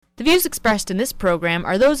The views expressed in this program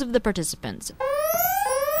are those of the participants.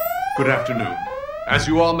 Good afternoon. As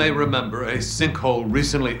you all may remember, a sinkhole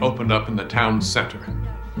recently opened up in the town center.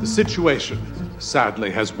 The situation,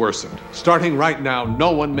 sadly, has worsened. Starting right now,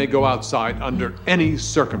 no one may go outside under any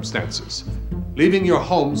circumstances. Leaving your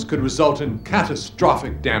homes could result in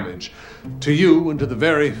catastrophic damage to you and to the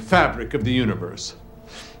very fabric of the universe.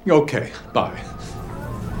 Okay, bye.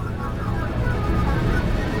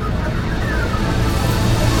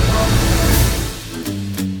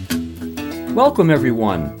 Welcome,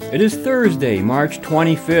 everyone. It is Thursday, March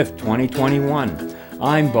 25th, 2021.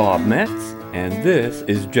 I'm Bob Metz, and this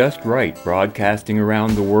is Just Right, broadcasting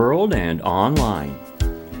around the world and online.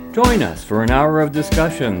 Join us for an hour of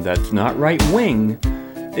discussion that's not right-wing,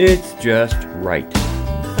 it's just right.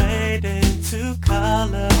 Fade into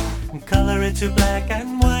color, and color into black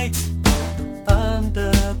and white.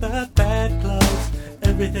 Under the bedclothes,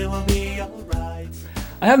 everything will be alright.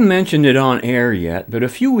 I haven't mentioned it on air yet, but a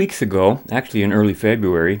few weeks ago, actually in early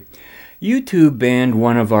February, YouTube banned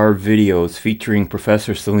one of our videos featuring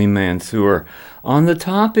Professor Salim Mansur on the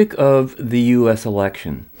topic of the U.S.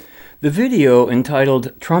 election. The video,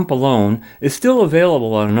 entitled Trump Alone, is still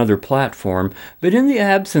available on another platform, but in the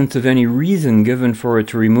absence of any reason given for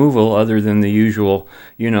its removal other than the usual,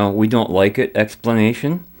 we don't like it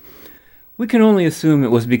explanation, we can only assume it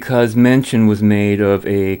was because mention was made of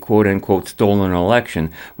a quote-unquote stolen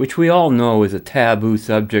election, which we all know is a taboo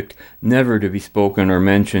subject never to be spoken or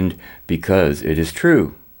mentioned because it is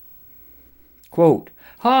true. Quote,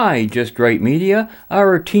 "Hi, Just Right Media.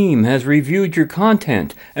 Our team has reviewed your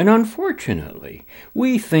content, and unfortunately,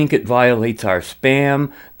 we think it violates our spam,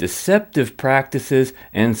 deceptive practices,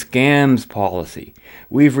 and scams policy.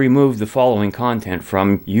 We've removed the following content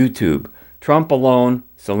from YouTube. Trump Alone,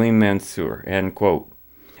 Salim Mansur," end quote.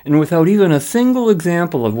 And without even a single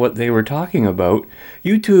example of what they were talking about,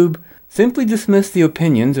 YouTube simply dismissed the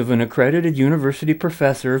opinions of an accredited university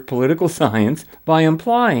professor of political science by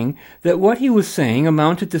implying that what he was saying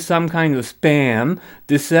amounted to some kind of spam,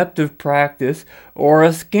 deceptive practice, or a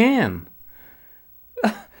scam.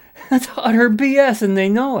 That's utter BS, and they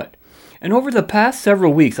know it. And over the past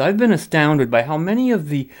several weeks, I've been astounded by how many of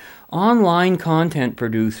the online content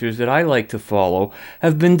producers that I like to follow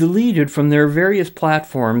have been deleted from their various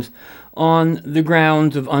platforms on the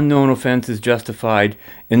grounds of unknown offenses justified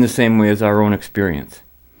in the same way as our own experience.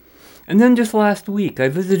 And then just last week, I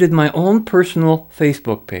visited my own personal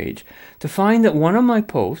Facebook page to find that one of my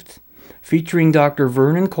posts, featuring Dr.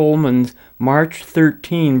 Vernon Coleman's March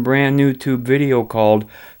 13 brand new YouTube video called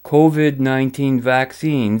COVID-19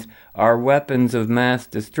 Vaccines Are Weapons of Mass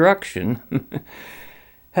Destruction,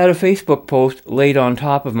 had a Facebook post laid on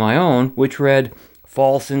top of my own, which read,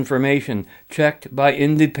 "False information checked by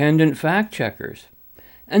independent fact-checkers."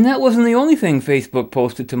 And that wasn't the only thing Facebook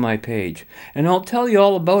posted to my page, and I'll tell you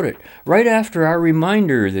all about it right after our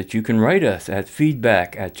reminder that you can write us at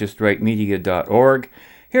feedback@justrightmedia.org,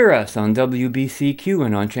 hear us on WBCQ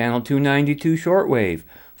and on Channel 292 shortwave,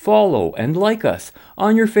 follow and like us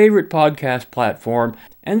on your favorite podcast platform,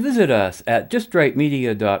 and visit us at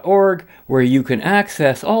justrightmedia.org, where you can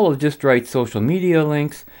access all of Just Right's social media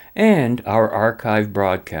links and our archive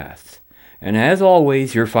broadcasts. And as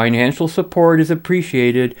always, your financial support is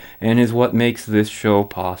appreciated and is what makes this show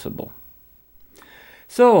possible.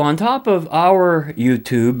 So, on top of our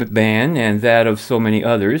YouTube ban and that of so many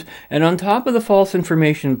others, and on top of the false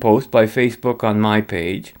information post by Facebook on my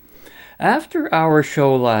page, after our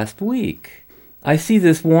show last week, I see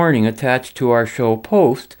this warning attached to our show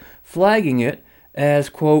post, flagging it as,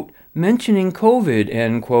 quote, mentioning COVID,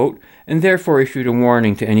 end quote, and therefore issued a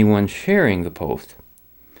warning to anyone sharing the post.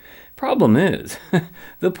 Problem is,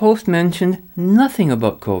 the post mentioned nothing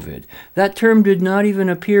about COVID. That term did not even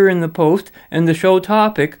appear in the post, and the show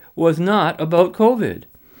topic was not about COVID.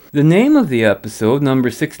 The name of the episode, number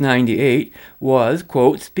 698, was,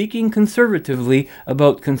 quote, speaking conservatively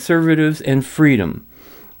about conservatives and freedom.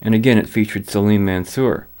 And again, it featured Salim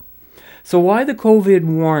Mansur. So why the COVID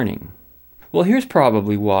warning? Well, here's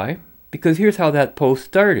probably why, because here's how that post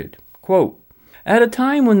started. Quote, "At a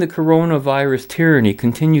time when the coronavirus tyranny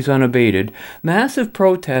continues unabated, massive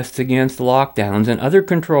protests against lockdowns and other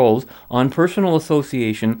controls on personal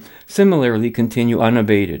association similarly continue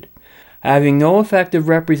unabated. Having no effective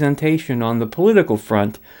representation on the political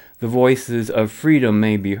front, the voices of freedom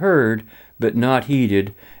may be heard, but not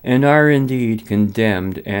heeded, and are indeed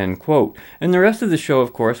condemned," end quote. And the rest of the show,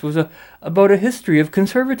 of course, was about a history of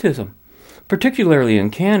conservatism, particularly in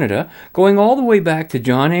Canada, going all the way back to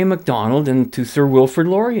John A. Macdonald and to Sir Wilfrid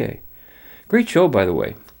Laurier. Great show, by the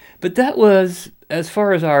way. But that was as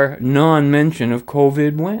far as our non-mention of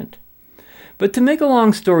COVID went. But to make a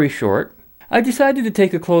long story short, I decided to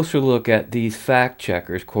take a closer look at these fact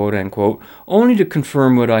checkers, quote unquote, only to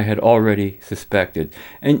confirm what I had already suspected.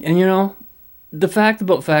 And you know, the fact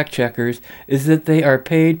about fact checkers is that they are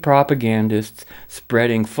paid propagandists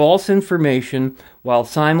spreading false information while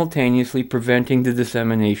simultaneously preventing the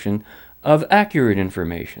dissemination of accurate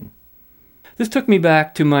information. This took me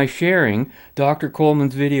back to my sharing Dr.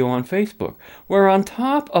 Coleman's video on Facebook, where on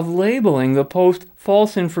top of labeling the post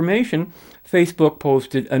false information, Facebook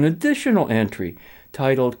posted an additional entry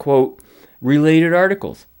titled, quote, "Related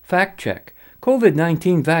articles, fact check,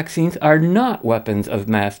 COVID-19 vaccines are not weapons of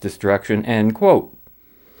mass destruction," end quote.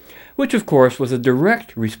 Which, of course, was a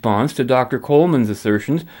direct response to Dr. Coleman's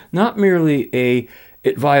assertions, not merely a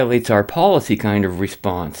 "it violates our policy" kind of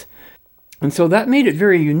response. And so that made it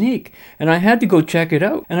very unique, and I had to go check it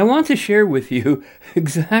out. And I want to share with you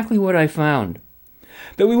exactly what I found.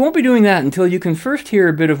 But we won't be doing that until you can first hear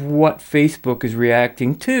a bit of what Facebook is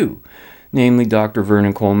reacting to, namely Dr.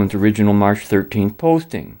 Vernon Coleman's original March 13th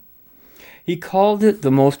posting. He called it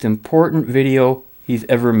the most important video he's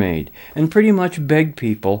ever made, and pretty much begged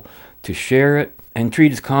people to share it and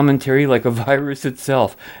treat his commentary like a virus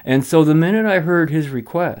itself. And so the minute I heard his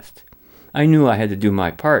request, I knew I had to do my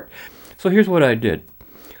part. So here's what I did.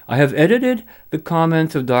 I have edited the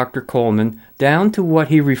comments of Dr. Coleman down to what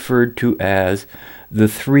he referred to as the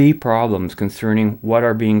 3 problems concerning what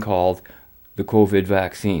are being called the COVID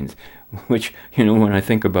vaccines, which, you know, when I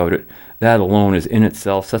think about it, that alone is in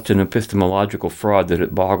itself such an epistemological fraud that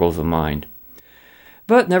it boggles the mind.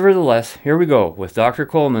 But nevertheless, here we go with Dr.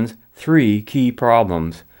 Coleman's 3 key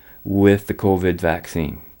problems with the COVID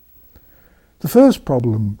vaccine. The first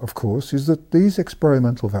problem, of course, is that these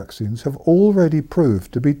experimental vaccines have already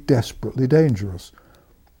proved to be desperately dangerous,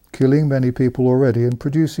 killing many people already and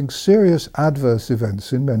producing serious adverse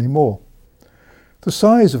events in many more. The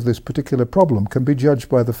size of this particular problem can be judged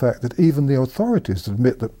by the fact that even the authorities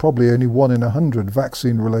admit that probably only 1 in 100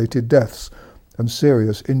 vaccine-related deaths and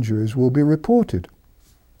serious injuries will be reported.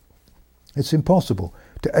 It's impossible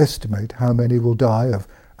to estimate how many will die of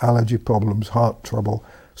allergy problems, heart trouble,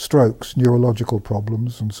 strokes, neurological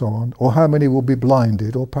problems, and so on, or how many will be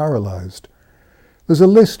blinded or paralyzed. There's a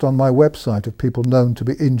list on my website of people known to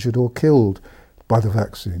be injured or killed by the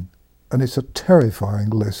vaccine, and it's a terrifying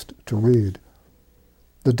list to read.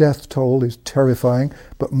 The death toll is terrifying,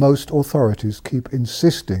 but most authorities keep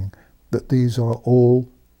insisting that these are all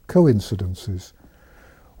coincidences.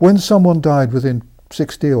 When someone died within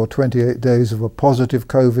 60 or 28 days of a positive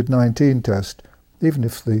COVID-19 test, even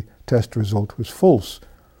if the test result was false,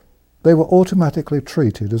 they were automatically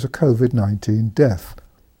treated as a COVID-19 death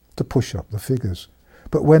to push up the figures.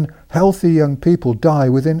 But when healthy young people die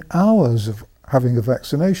within hours of having a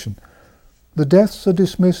vaccination, the deaths are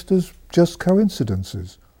dismissed as just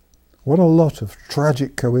coincidences. What a lot of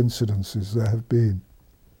tragic coincidences there have been.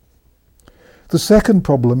 The second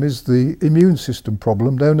problem is the immune system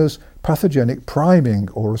problem known as pathogenic priming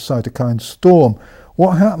or a cytokine storm.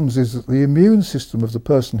 What happens is that the immune system of the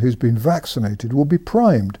person who's been vaccinated will be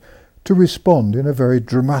primed to respond in a very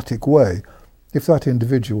dramatic way if that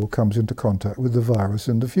individual comes into contact with the virus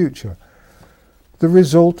in the future. The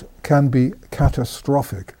result can be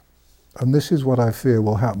catastrophic, and this is what I fear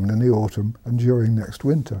will happen in the autumn and during next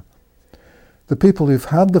winter. The people who've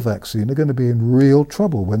had the vaccine are going to be in real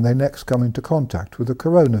trouble when they next come into contact with the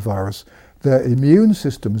coronavirus. Their immune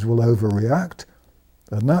systems will overreact,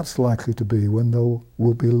 and that's likely to be when there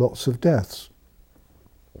will be lots of deaths.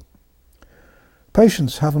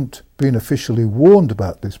 Patients haven't been officially warned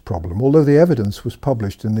about this problem, although the evidence was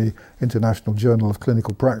published in the International Journal of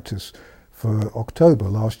Clinical Practice for October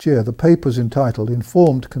last year. The paper's entitled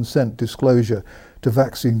Informed Consent Disclosure to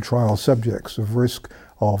Vaccine Trial Subjects of Risk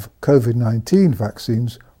of COVID-19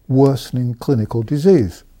 Vaccines Worsening Clinical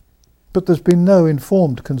Disease. But there's been no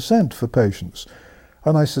informed consent for patients,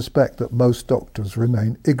 and I suspect that most doctors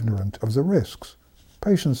remain ignorant of the risks.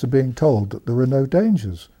 Patients are being told that there are no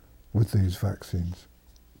dangers with these vaccines.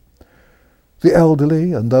 The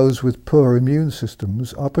elderly and those with poor immune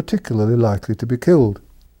systems are particularly likely to be killed.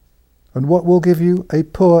 And what will give you a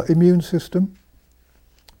poor immune system?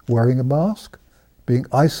 Wearing a mask, being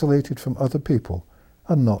isolated from other people,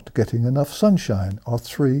 and not getting enough sunshine are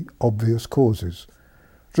 3 obvious causes.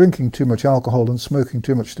 Drinking too much alcohol and smoking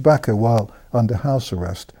too much tobacco while under house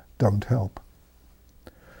arrest don't help.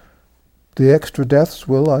 The extra deaths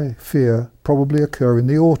will, I fear, probably occur in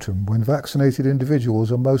the autumn when vaccinated individuals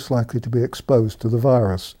are most likely to be exposed to the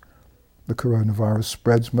virus. The coronavirus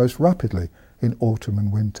spreads most rapidly in autumn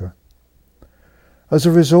and winter. As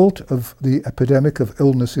a result of the epidemic of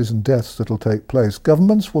illnesses and deaths that will take place,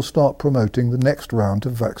 governments will start promoting the next round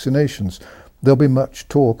of vaccinations. There'll be much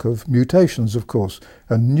talk of mutations, of course,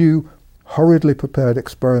 and new, hurriedly prepared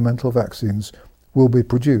experimental vaccines will be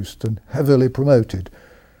produced and heavily promoted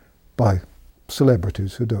by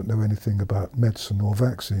celebrities who don't know anything about medicine or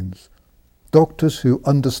vaccines. Doctors who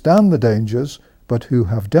understand the dangers but who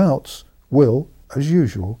have doubts will, as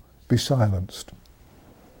usual, be silenced.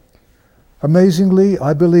 Amazingly,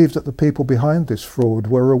 I believe that the people behind this fraud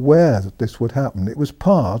were aware that this would happen. It was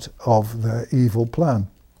part of their evil plan.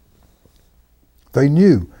 They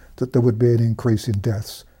knew that there would be an increase in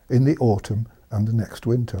deaths in the autumn and the next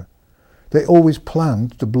winter. They always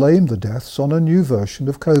planned to blame the deaths on a new version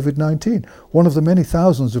of COVID-19, one of the many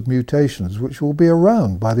thousands of mutations which will be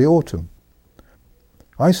around by the autumn.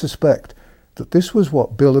 I suspect that this was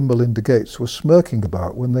what Bill and Melinda Gates were smirking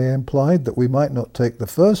about when they implied that we might not take the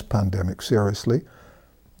first pandemic seriously,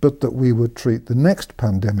 but that we would treat the next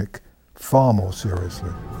pandemic far more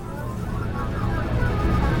seriously.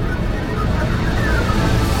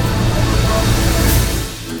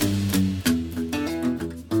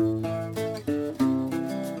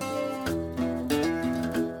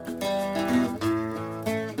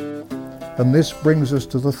 And this brings us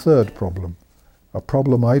to the third problem, a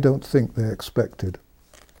problem I don't think they expected.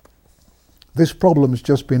 This problem has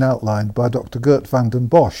just been outlined by Dr. Geert Vanden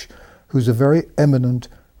Bossche, who's a very eminent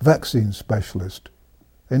vaccine specialist.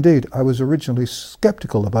 Indeed, I was originally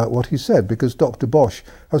sceptical about what he said because Dr. Bossche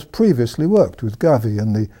has previously worked with Gavi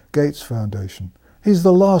and the Gates Foundation. He's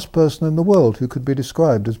the last person in the world who could be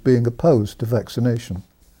described as being opposed to vaccination.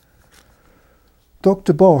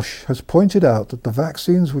 Dr. Bossche has pointed out that the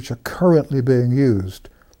vaccines which are currently being used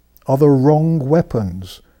are the wrong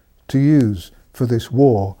weapons to use for this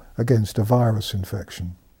war against a virus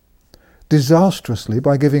infection. Disastrously,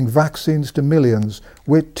 by giving vaccines to millions,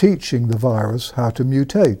 we're teaching the virus how to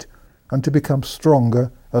mutate and to become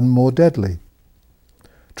stronger and more deadly.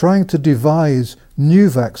 Trying to devise new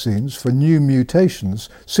vaccines for new mutations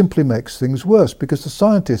simply makes things worse because the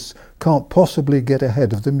scientists can't possibly get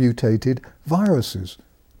ahead of the mutated viruses.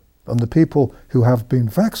 And the people who have been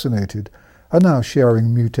vaccinated are now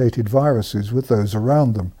sharing mutated viruses with those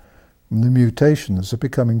around them, and the mutations are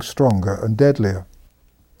becoming stronger and deadlier.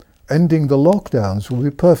 Ending the lockdowns will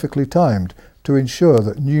be perfectly timed to ensure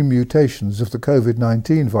that new mutations of the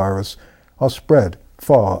COVID-19 virus are spread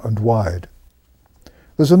far and wide.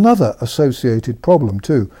 There's another associated problem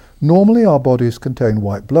too. Normally our bodies contain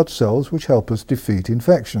white blood cells which help us defeat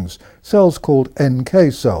infections. Cells called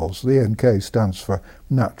NK cells, the NK stands for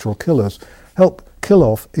natural killers, help kill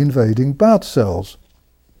off invading bad cells.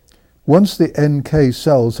 Once the NK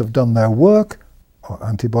cells have done their work, our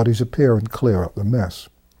antibodies appear and clear up the mess.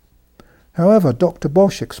 However, Dr.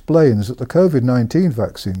 Bossche explains that the COVID-19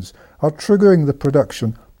 vaccines are triggering the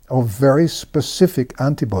production of very specific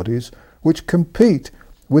antibodies which compete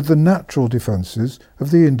with the natural defences of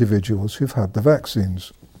the individuals who've had the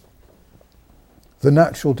vaccines. The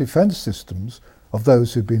natural defence systems of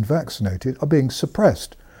those who've been vaccinated are being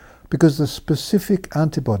suppressed because the specific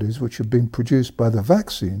antibodies which have been produced by the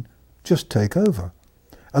vaccine just take over.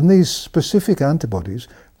 And these specific antibodies,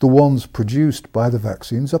 the ones produced by the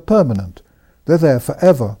vaccines, are permanent. They're there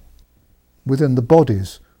forever within the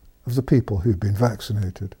bodies of the people who've been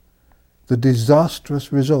vaccinated. The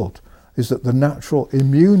disastrous result is that the natural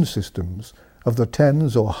immune systems of the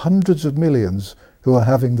tens or hundreds of millions who are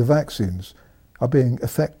having the vaccines are being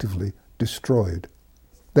effectively destroyed.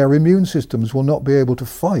 Their immune systems will not be able to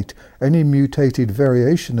fight any mutated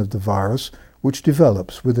variation of the virus which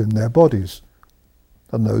develops within their bodies.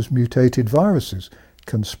 And those mutated viruses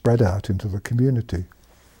can spread out into the community.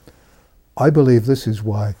 I believe this is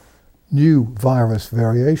why new virus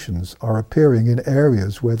variations are appearing in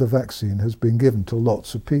areas where the vaccine has been given to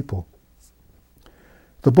lots of people.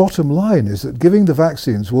 The bottom line is that giving the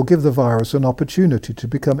vaccines will give the virus an opportunity to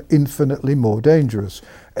become infinitely more dangerous.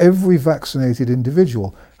 Every vaccinated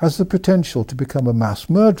individual has the potential to become a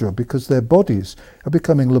mass murderer because their bodies are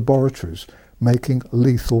becoming laboratories making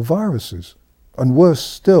lethal viruses. And worse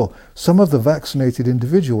still, some of the vaccinated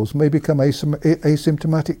individuals may become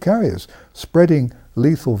asymptomatic carriers, spreading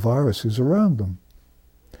lethal viruses around them.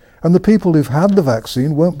 And the people who've had the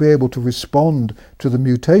vaccine won't be able to respond to the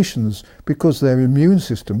mutations because their immune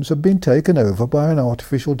systems have been taken over by an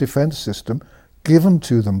artificial defense system given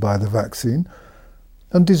to them by the vaccine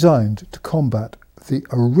and designed to combat the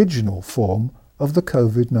original form of the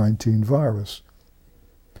COVID-19 virus.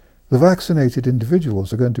 The vaccinated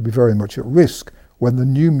individuals are going to be very much at risk when the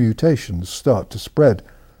new mutations start to spread.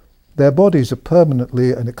 Their bodies are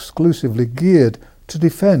permanently and exclusively geared to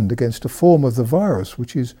defend against a form of the virus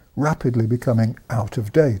which is rapidly becoming out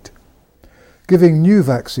of date. Giving new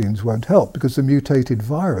vaccines won't help because the mutated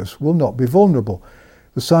virus will not be vulnerable.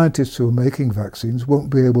 The scientists who are making vaccines won't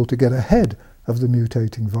be able to get ahead of the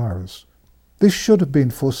mutating virus. This should have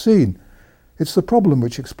been foreseen. It's the problem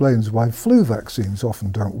which explains why flu vaccines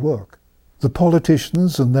often don't work. The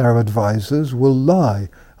politicians and their advisors will lie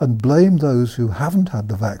and blame those who haven't had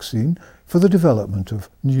the vaccine for the development of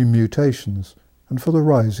new mutations and for the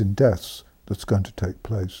rise in deaths that's going to take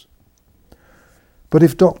place. But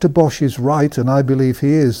if Dr. Bosch is right, and I believe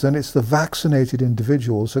he is, then it's the vaccinated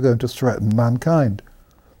individuals who are going to threaten mankind.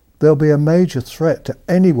 There'll be a major threat to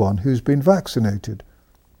anyone who's been vaccinated.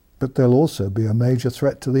 But there'll also be a major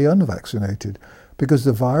threat to the unvaccinated, because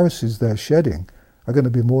the viruses they're shedding are going to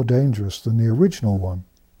be more dangerous than the original one.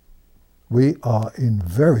 We are in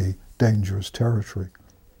very dangerous territory.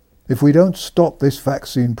 If we don't stop this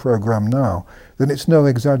vaccine program now, then it's no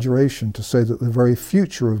exaggeration to say that the very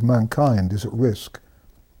future of mankind is at risk.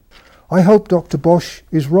 I hope Dr. Bosch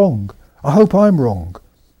is wrong. I hope I'm wrong.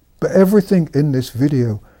 But everything in this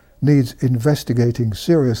video needs investigating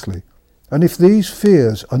seriously. And if these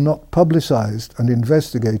fears are not publicized and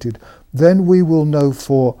investigated, then we will know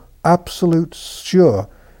for absolute sure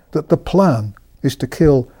that the plan is to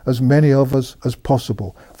kill as many of us as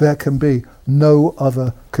possible. There can be no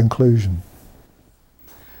other conclusion.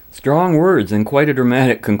 Strong words and quite a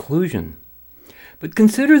dramatic conclusion. But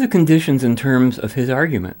consider the conditions in terms of his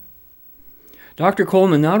argument. Dr.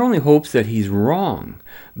 Coleman not only hopes that he's wrong,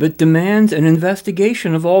 but demands an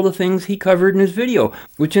investigation of all the things he covered in his video,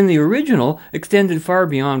 which in the original extended far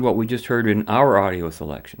beyond what we just heard in our audio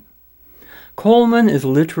selection. Coleman is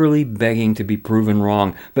literally begging to be proven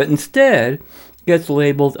wrong, but instead gets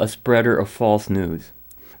labeled a spreader of false news.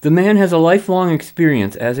 The man has a lifelong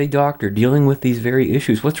experience as a doctor dealing with these very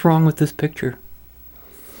issues. What's wrong with this picture?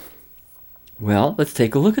 Well, let's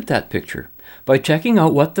take a look at that picture by checking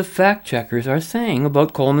out what the fact-checkers are saying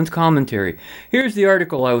about Coleman's commentary. Here's the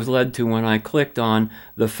article I was led to when I clicked on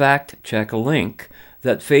the fact-check link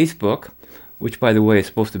that Facebook, which by the way is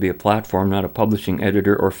supposed to be a platform, not a publishing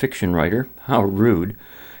editor or fiction writer, how rude,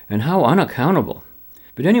 and how unaccountable.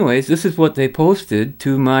 But anyways, this is what they posted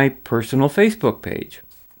to my personal Facebook page.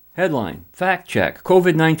 Headline, Fact Check,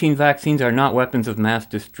 COVID-19 vaccines are not weapons of mass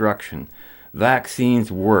destruction.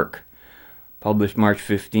 Vaccines work. Published March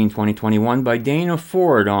 15, 2021 by Dana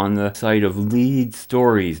Ford on the site of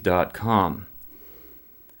leadstories.com.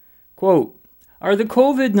 Quote, are the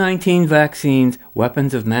COVID-19 vaccines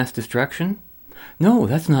weapons of mass destruction? No,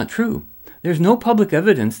 that's not true. There's no public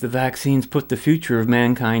evidence the vaccines put the future of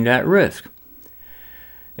mankind at risk.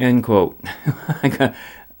 End quote.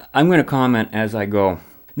 I'm going to comment as I go.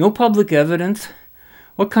 No public evidence?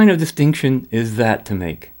 What kind of distinction is that to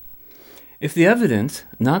make? If the evidence,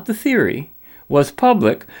 not the theory, was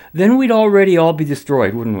public, then we'd already all be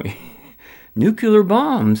destroyed, wouldn't we? Nuclear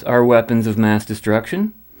bombs are weapons of mass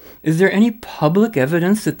destruction. Is there any public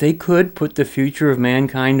evidence that they could put the future of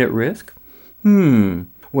mankind at risk?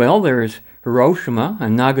 Well, there's Hiroshima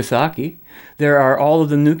and Nagasaki. There are all of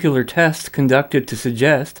the nuclear tests conducted to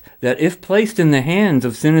suggest that if placed in the hands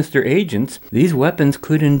of sinister agents, these weapons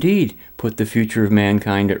could indeed put the future of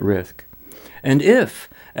mankind at risk. And if,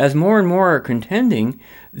 as more and more are contending,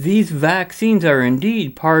 these vaccines are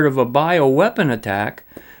indeed part of a bioweapon attack,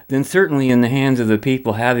 then certainly in the hands of the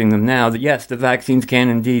people having them now, yes, the vaccines can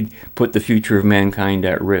indeed put the future of mankind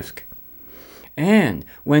at risk. And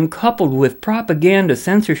when coupled with propaganda,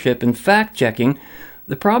 censorship, and fact-checking,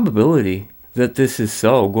 the probability that this is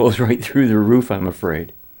so goes right through the roof, I'm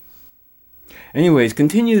afraid. Anyways,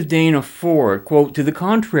 continues Dana Ford, quote, to the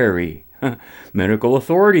contrary, medical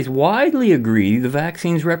authorities widely agree the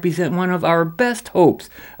vaccines represent one of our best hopes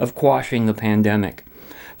of quashing the pandemic.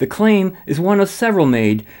 The claim is one of several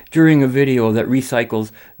made during a video that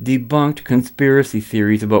recycles debunked conspiracy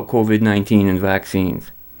theories about COVID-19 and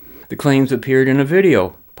vaccines. The claims appeared in a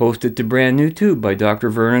video posted to Brand New Tube by Dr.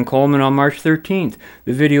 Vernon Coleman on March 13th.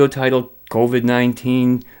 The video titled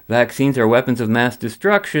COVID-19 Vaccines are Weapons of Mass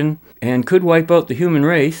Destruction and Could Wipe Out the Human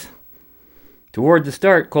Race. Toward the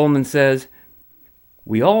start, Coleman says,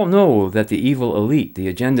 we all know that the evil elite, the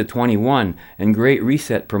Agenda 21, and Great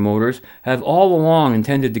Reset promoters have all along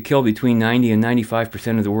intended to kill between 90 and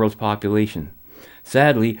 95% of the world's population.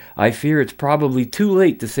 Sadly, I fear it's probably too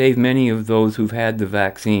late to save many of those who've had the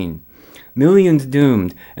vaccine. Millions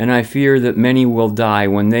doomed, and I fear that many will die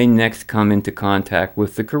when they next come into contact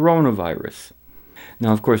with the coronavirus.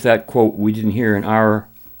 Now, of course, that quote we didn't hear in our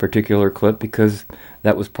particular clip because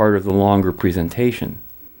that was part of the longer presentation.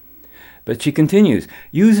 But she continues,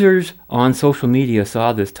 users on social media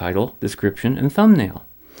saw this title, description, and thumbnail.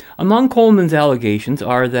 Among Coleman's allegations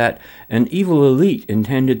are that an evil elite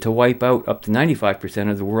intended to wipe out up to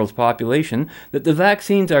 95% of the world's population, that the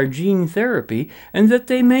vaccines are gene therapy, and that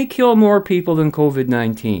they may kill more people than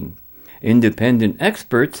COVID-19. Independent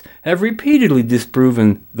experts have repeatedly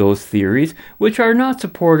disproven those theories, which are not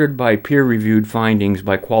supported by peer-reviewed findings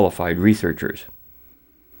by qualified researchers.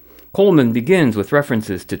 Coleman begins with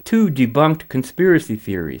references to two debunked conspiracy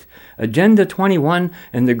theories, Agenda 21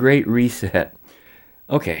 and the Great Reset.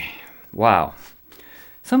 Okay, wow.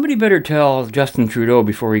 Somebody better tell Justin Trudeau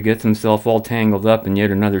before he gets himself all tangled up in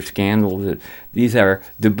yet another scandal that these are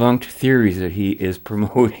debunked theories that he is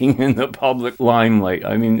promoting in the public limelight.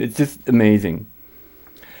 I mean, it's just amazing.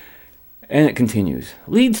 And it continues.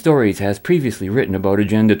 Lead Stories has previously written about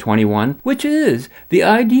Agenda 21, which is the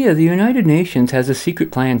idea the United Nations has a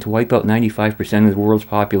secret plan to wipe out 95% of the world's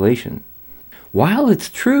population. While it's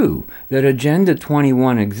true that Agenda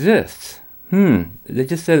 21 exists, they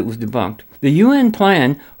just said it was debunked. The UN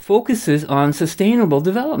plan focuses on sustainable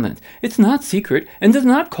development. It's not secret and does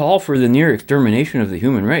not call for the near extermination of the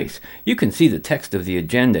human race. You can see the text of the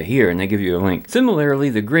agenda here, and they give you a link. Similarly,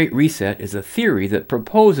 the Great Reset is a theory that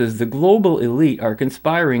proposes the global elite are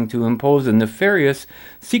conspiring to impose a nefarious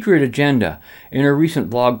secret agenda. In a recent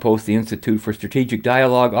blog post, the Institute for Strategic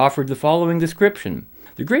Dialogue offered the following description.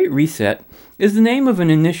 The Great Reset is the name of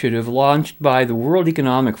an initiative launched by the World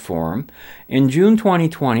Economic Forum in June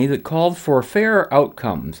 2020 that called for fairer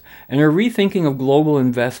outcomes and a rethinking of global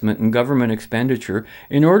investment and government expenditure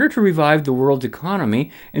in order to revive the world's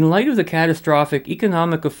economy in light of the catastrophic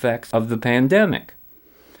economic effects of the pandemic.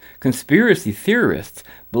 Conspiracy theorists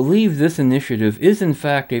believe this initiative is in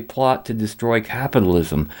fact a plot to destroy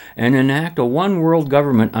capitalism and enact a one-world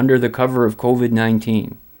government under the cover of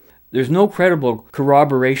COVID-19. There's no credible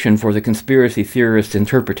corroboration for the conspiracy theorists'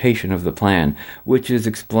 interpretation of the plan, which is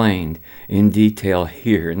explained in detail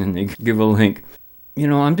here, and then they give a link.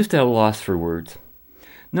 I'm just at a loss for words.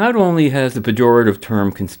 Not only has the pejorative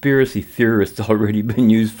term conspiracy theorists already been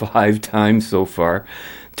used 5 times so far,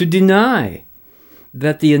 to deny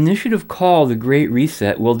that the initiative called the Great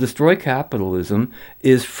Reset will destroy capitalism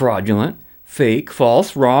is fraudulent, fake,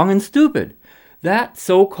 false, wrong, and stupid. That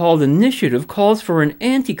so-called initiative calls for an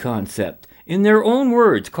anti-concept, in their own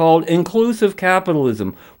words, called inclusive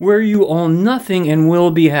capitalism, where you own nothing and will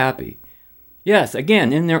be happy. Yes,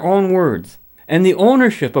 again, in their own words. And the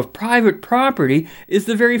ownership of private property is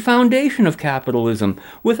the very foundation of capitalism,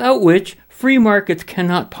 without which free markets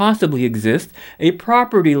cannot possibly exist. A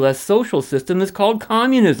property-less social system is called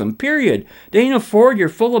communism, period. Dana Ford, you're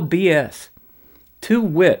full of BS. To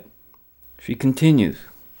wit, she continues.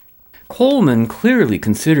 Coleman clearly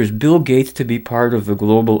considers Bill Gates to be part of the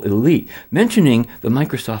global elite, mentioning the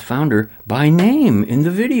Microsoft founder by name in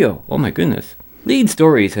the video. Oh my goodness. Lead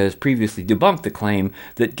Stories has previously debunked the claim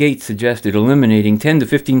that Gates suggested eliminating 10 to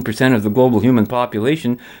 15% of the global human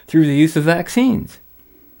population through the use of vaccines.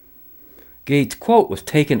 Gates' quote was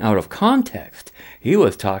taken out of context. He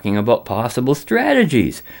was talking about possible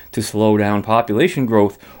strategies to slow down population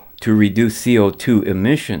growth to reduce CO2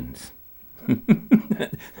 emissions.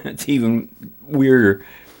 That's even weirder.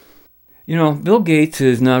 Bill Gates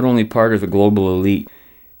is not only part of the global elite,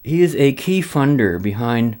 he is a key funder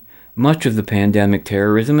behind much of the pandemic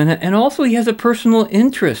terrorism, and also he has a personal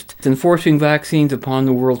interest in forcing vaccines upon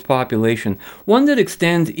the world's population, one that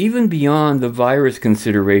extends even beyond the virus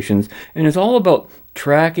considerations and is all about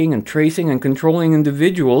tracking and tracing and controlling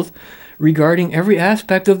individuals regarding every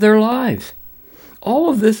aspect of their lives. All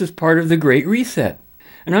of this is part of the Great Reset.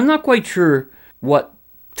 And I'm not quite sure what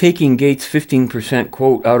taking Gates' 15%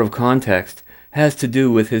 quote out of context has to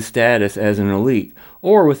do with his status as an elite,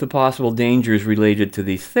 or with the possible dangers related to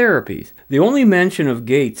these therapies. The only mention of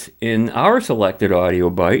Gates in our selected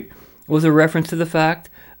audio bite was a reference to the fact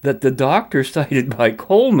that the doctor cited by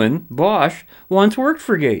Coleman, Bosch, once worked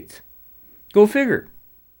for Gates. Go figure.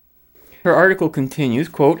 Her article continues,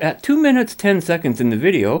 quote, at 2 minutes 10 seconds in the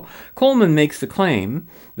video, Coleman makes the claim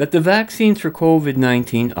that the vaccines for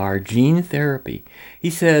COVID-19 are gene therapy.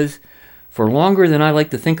 He says, for longer than I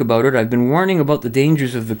like to think about it, I've been warning about the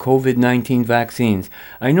dangers of the COVID-19 vaccines.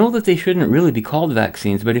 I know that they shouldn't really be called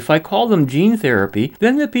vaccines, but if I call them gene therapy,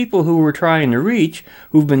 then the people who we're trying to reach,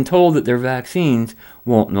 who've been told that they're vaccines,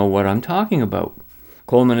 won't know what I'm talking about.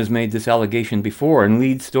 Coleman has made this allegation before, and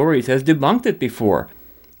Lead Stories has debunked it before.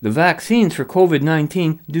 The vaccines for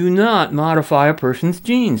COVID-19 do not modify a person's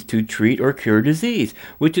genes to treat or cure disease,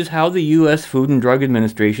 which is how the U.S. Food and Drug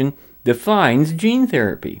Administration defines gene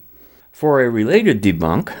therapy. For a related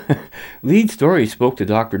debunk, Lead Stories spoke to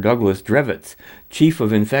Dr. Douglas Drevitz, Chief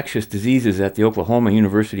of Infectious Diseases at the Oklahoma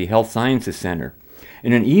University Health Sciences Center.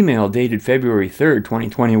 In an email dated February 3rd,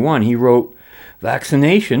 2021, he wrote,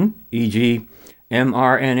 "Vaccination, e.g.,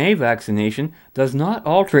 mRNA vaccination, does not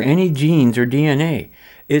alter any genes or DNA.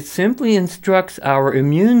 It simply instructs our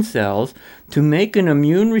immune cells to make an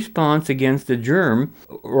immune response against a germ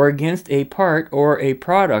or against a part or a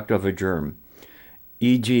product of a germ,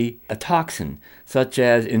 e.g., a toxin, such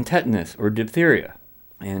as in tetanus or diphtheria."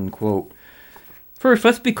 End quote. First,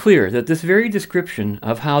 let's be clear that this very description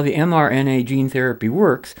of how the mRNA gene therapy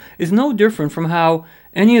works is no different from how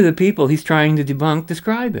any of the people he's trying to debunk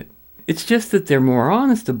describe it. It's just that they're more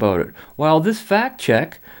honest about it, while this fact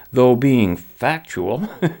check, though being factual,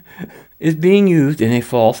 is being used in a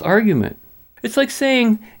false argument. It's like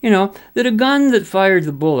saying, that a gun that fired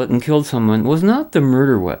the bullet and killed someone was not the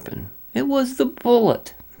murder weapon. It was the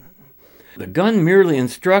bullet. The gun merely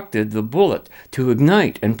instructed the bullet to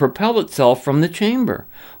ignite and propel itself from the chamber.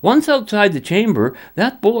 Once outside the chamber,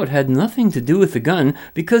 that bullet had nothing to do with the gun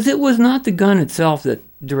because it was not the gun itself that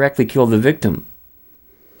directly killed the victim.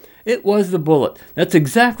 It was the bullet. That's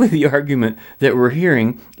exactly the argument that we're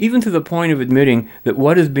hearing, even to the point of admitting that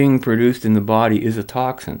what is being produced in the body is a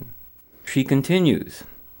toxin. She continues.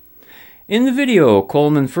 In the video,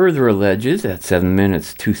 Coleman further alleges, at 7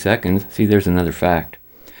 minutes, 2 seconds, see there's another fact,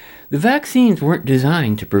 the vaccines weren't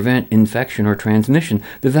designed to prevent infection or transmission.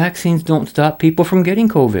 The vaccines don't stop people from getting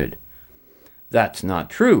COVID. That's not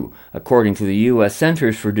true. According to the U.S.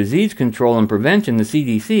 Centers for Disease Control and Prevention, the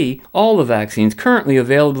CDC, all the vaccines currently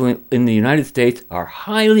available in the United States are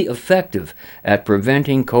highly effective at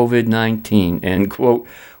preventing COVID-19, end quote.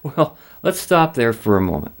 Well, let's stop there for a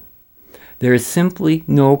moment. There is simply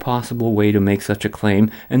no possible way to make such a claim,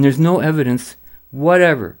 and there's no evidence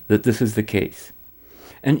whatever that this is the case.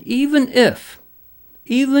 And even if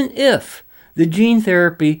the gene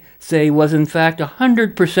therapy, say, was in fact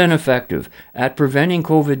 100% effective at preventing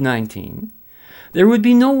COVID-19, there would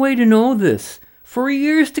be no way to know this for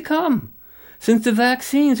years to come, since the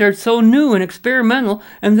vaccines are so new and experimental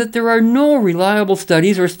and that there are no reliable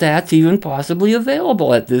studies or stats even possibly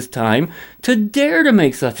available at this time to dare to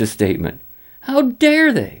make such a statement. How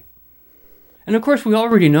dare they? And of course, we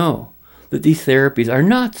already know that these therapies are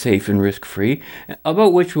not safe and risk-free,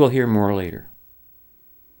 about which we'll hear more later.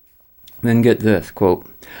 Then get this, quote,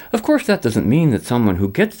 "Of course that doesn't mean that someone who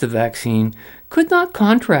gets the vaccine could not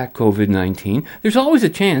contract COVID-19. There's always a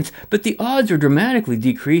chance, but the odds are dramatically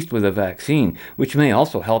decreased with a vaccine, which may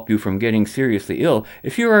also help you from getting seriously ill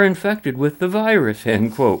if you are infected with the virus,"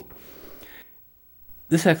 end quote.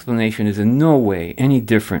 This explanation is in no way any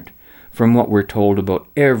different from what we're told about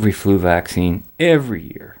every flu vaccine every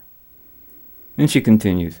year. And she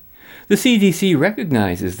continues, "The CDC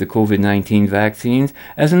recognizes the COVID-19 vaccines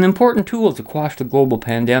as an important tool to quash the global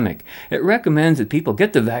pandemic. It recommends that people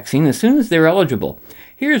get the vaccine as soon as they're eligible.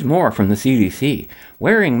 Here's more from the CDC.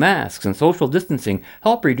 Wearing masks and social distancing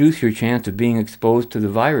help reduce your chance of being exposed to the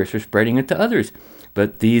virus or spreading it to others.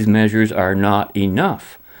 But these measures are not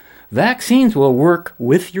enough. Vaccines will work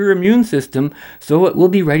with your immune system, so it will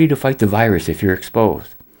be ready to fight the virus if you're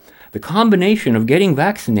exposed. The combination of getting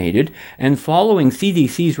vaccinated and following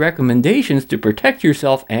CDC's recommendations to protect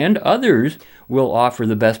yourself and others will offer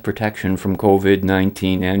the best protection from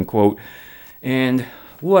COVID-19, end quote." And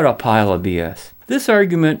what a pile of BS. This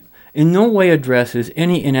argument in no way addresses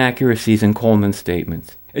any inaccuracies in Coleman's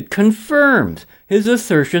statements. It confirms his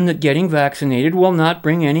assertion that getting vaccinated will not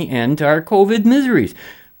bring any end to our COVID miseries.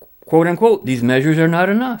 Quote unquote, these measures are not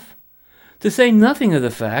enough. To say nothing of the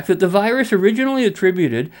fact that the virus originally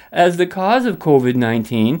attributed as the cause of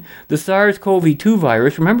COVID-19, the SARS-CoV-2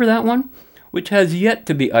 virus, remember that one? Which has yet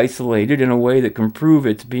to be isolated in a way that can prove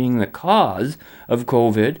it's being the cause of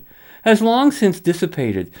COVID, has long since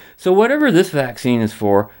dissipated. So whatever this vaccine is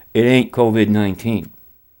for, it ain't COVID-19.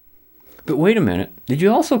 But wait a minute, did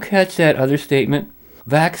you also catch that other statement?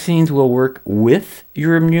 Vaccines will work with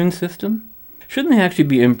your immune system? Shouldn't they actually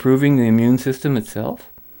be improving the immune system itself?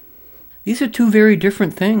 These are two very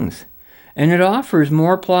different things, and it offers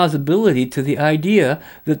more plausibility to the idea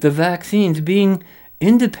that the vaccines, being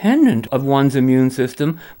independent of one's immune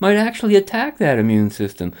system, might actually attack that immune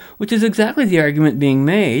system, which is exactly the argument being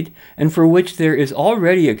made, and for which there is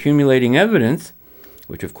already accumulating evidence,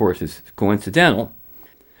 which of course is coincidental.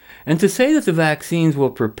 And to say that the vaccines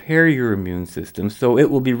will prepare your immune system so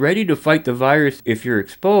it will be ready to fight the virus if you're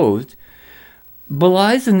exposed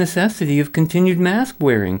belies the necessity of continued mask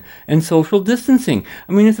wearing and social distancing.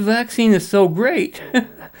 I mean, if the vaccine is so great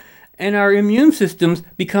and our immune systems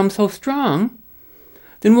become so strong,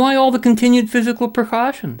 then why all the continued physical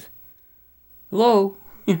precautions? Hello,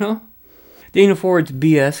 Dana Ford's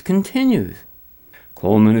BS continues.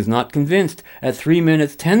 Coleman is not convinced. At 3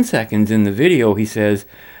 minutes 10 seconds in the video, he says,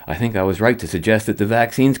 "I think I was right to suggest that the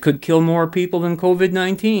vaccines could kill more people than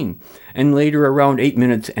COVID-19. And later, around 8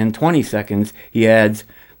 minutes and 20 seconds, he adds,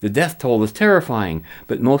 "The death toll is terrifying,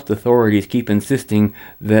 but most authorities keep insisting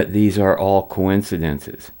that these are all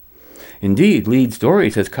coincidences." Indeed, Lead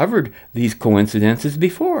Stories has covered these coincidences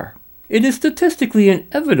before. It is statistically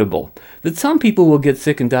inevitable that some people will get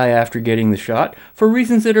sick and die after getting the shot for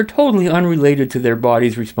reasons that are totally unrelated to their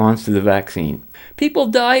body's response to the vaccine. People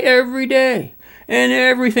die every day, and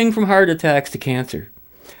everything from heart attacks to cancer.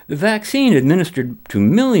 The vaccine administered to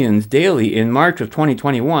millions daily in March of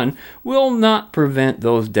 2021 will not prevent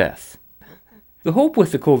those deaths. The hope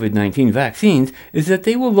with the COVID-19 vaccines is that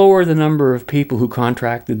they will lower the number of people who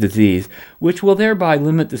contract the disease, which will thereby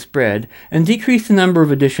limit the spread and decrease the number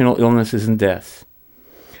of additional illnesses and deaths.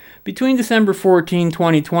 Between December 14,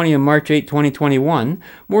 2020 and March 8, 2021,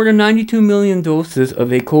 more than 92 million doses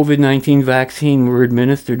of a COVID-19 vaccine were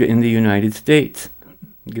administered in the United States.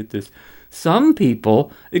 Get this. Some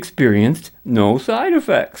people experienced no side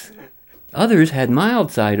effects. Others had mild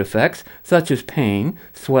side effects, such as pain,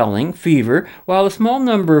 swelling, fever, while a small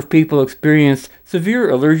number of people experienced severe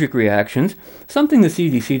allergic reactions, something the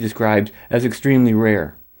CDC describes as extremely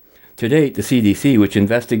rare. To date, the CDC, which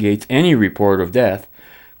investigates any report of death,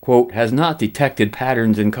 quote, has not detected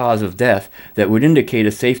patterns in cause of death that would indicate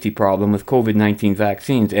a safety problem with COVID-19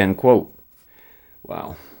 vaccines, end quote.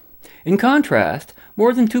 Wow. In contrast,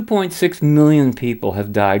 more than 2.6 million people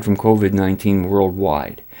have died from COVID-19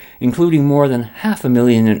 worldwide, including more than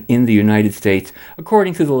 500,000 in the United States,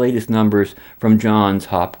 according to the latest numbers from Johns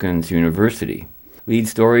Hopkins University. Lead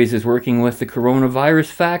Stories is working with the Coronavirus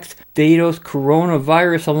Facts Datos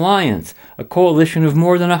Coronavirus Alliance, a coalition of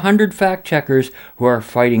more than 100 fact-checkers who are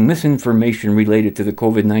fighting misinformation related to the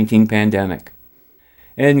COVID-19 pandemic.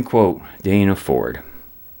 End quote, Dana Ford.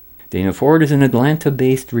 Dana Ford is an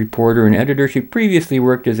Atlanta-based reporter and editor. She previously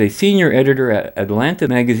worked as a senior editor at Atlanta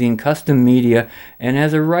Magazine Custom Media and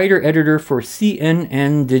as a writer-editor for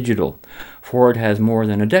CNN Digital. Ford has more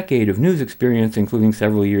than a decade of news experience, including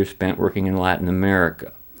several years spent working in Latin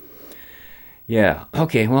America. Yeah,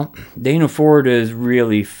 okay, well, Dana Ford is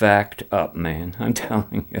really fact up, man, I'm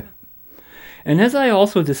telling you. And as I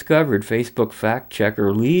also discovered, Facebook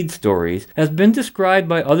fact-checker Lead Stories has been described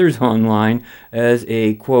by others online as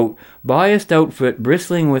a, quote, biased outfit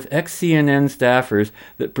bristling with ex-CNN staffers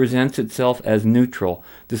that presents itself as neutral,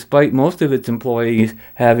 despite most of its employees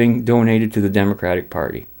having donated to the Democratic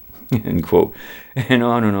Party, end quote. And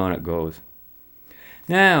on it goes.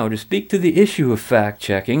 Now, to speak to the issue of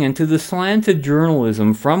fact-checking and to the slanted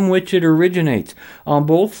journalism from which it originates, on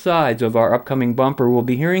both sides of our upcoming bumper, we'll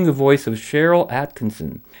be hearing the voice of Sharyl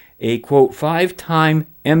Attkisson, a, quote, 5-time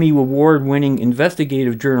Emmy Award-winning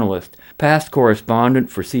investigative journalist, past correspondent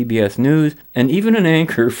for CBS News, and even an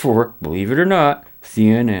anchor for, believe it or not,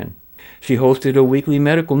 CNN. She hosted a weekly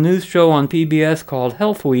medical news show on PBS called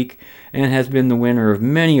Health Week and has been the winner of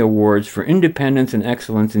many awards for independence and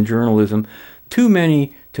excellence in journalism, too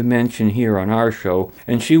many to mention here on our show,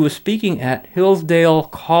 and she was speaking at Hillsdale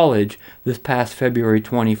College this past February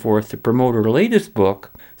 24th to promote her latest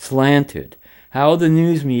book, Slanted: How the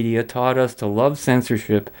News Media Taught Us to Love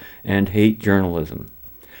Censorship and Hate Journalism.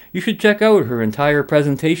 You should check out her entire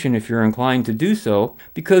presentation if you're inclined to do so,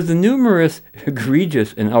 because the numerous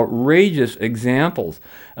egregious and outrageous examples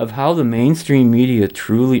of how the mainstream media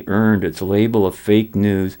truly earned its label of fake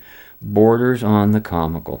news borders on the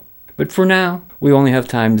comical. But for now, we only have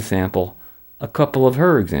time to sample a couple of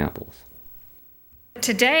her examples.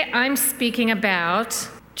 Today, I'm speaking about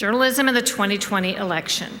journalism in the 2020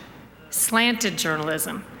 election, slanted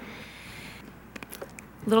journalism.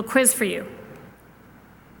 A little quiz for you.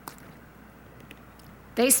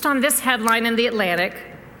 Based on this headline in The Atlantic,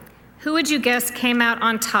 who would you guess came out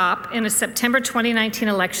on top in a September 2019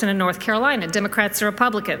 election in North Carolina, Democrats or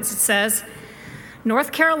Republicans? It says,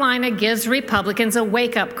 North Carolina gives Republicans a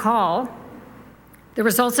wake-up call. The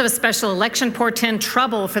results of a special election portend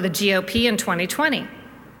trouble for the GOP in 2020.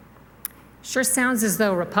 Sure sounds as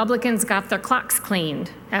though Republicans got their clocks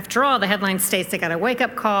cleaned. After all, the headline states they got a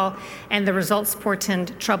wake-up call, and the results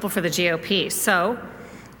portend trouble for the GOP. So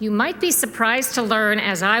you might be surprised to learn,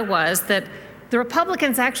 as I was, that the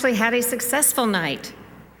Republicans actually had a successful night.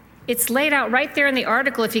 It's laid out right there in the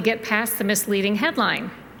article if you get past the misleading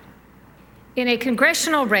headline. In a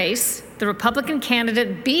congressional race, the Republican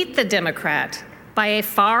candidate beat the Democrat by a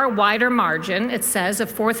far wider margin, it says,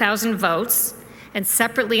 of 4,000 votes. And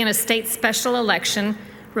separately in a state special election,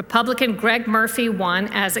 Republican Greg Murphy won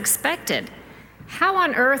as expected. How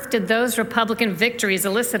on earth did those Republican victories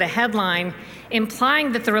elicit a headline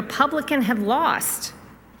implying that the Republican had lost?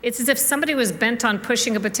 It's as if somebody was bent on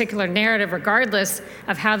pushing a particular narrative regardless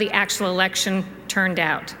of how the actual election turned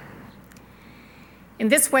out. In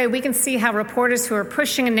this way, we can see how reporters who are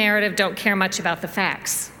pushing a narrative don't care much about the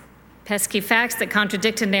facts. Pesky facts that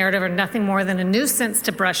contradict a narrative are nothing more than a nuisance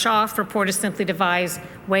to brush off. Reporters simply devise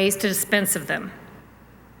ways to dispense of them.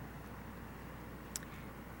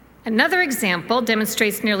 Another example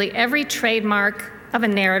demonstrates nearly every trademark of a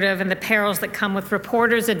narrative and the perils that come with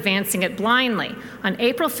reporters advancing it blindly. On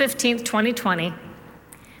April 15, 2020,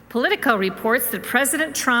 Politico reports that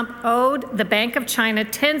President Trump owed the Bank of China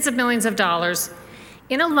tens of millions of dollars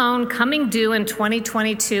in a loan coming due in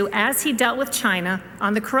 2022 as he dealt with China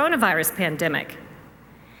on the coronavirus pandemic.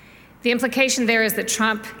 The implication there is that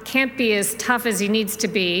Trump can't be as tough as he needs to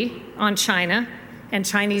be on China and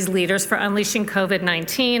Chinese leaders for unleashing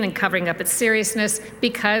COVID-19 and covering up its seriousness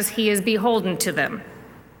because he is beholden to them.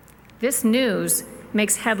 This news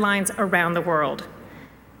makes headlines around the world.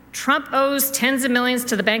 Trump owes tens of millions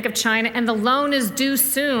to the Bank of China and the loan is due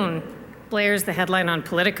soon, blares the headline on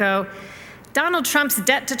Politico. Donald Trump's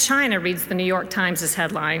debt to China, reads the New York Times'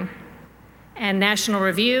 headline. And National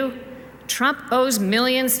Review, Trump owes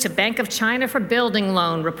millions to Bank of China for building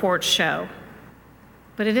loan, reports show.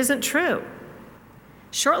 But it isn't true.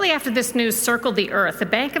 Shortly after this news circled the earth, the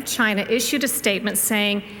Bank of China issued a statement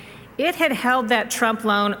saying it had held that Trump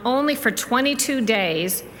loan only for 22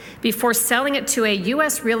 days before selling it to a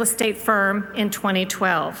U.S. real estate firm in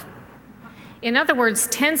 2012. In other words,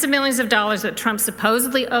 tens of millions of dollars that Trump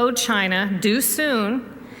supposedly owed China, due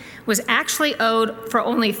soon, was actually owed for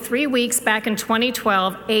only 3 weeks back in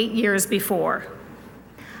 2012, 8 years before.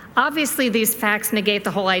 Obviously, these facts negate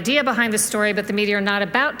the whole idea behind the story, but the media are not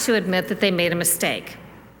about to admit that they made a mistake.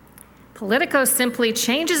 Politico simply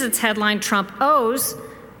changes its headline, Trump owes,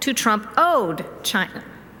 to Trump owed China,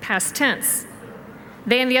 past tense.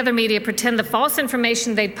 They and the other media pretend the false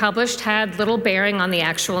information they'd published had little bearing on the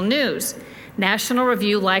actual news. National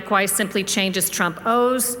Review likewise simply changes Trump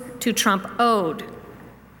owes to Trump owed.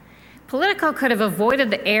 Politico could have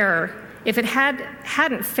avoided the error if it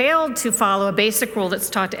hadn't failed to follow a basic rule that's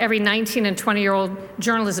taught to every 19 and 20-year-old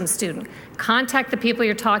journalism student. Contact the people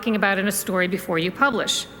you're talking about in a story before you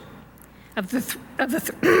publish. Of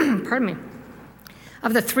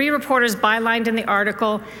the three reporters bylined in the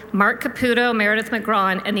article, Mark Caputo, Meredith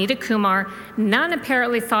McGraw, and Anita Kumar, none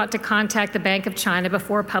apparently thought to contact the Bank of China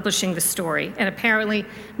before publishing the story, and apparently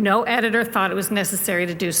no editor thought it was necessary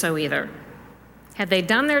to do so either. Had they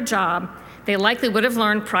done their job, they likely would have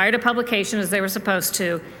learned prior to publication, as they were supposed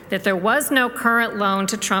to, that there was no current loan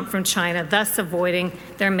to Trump from China, thus avoiding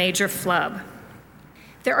their major flub.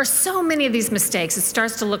 There are so many of these mistakes, it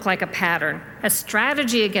starts to look like a pattern, a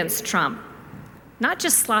strategy against Trump, not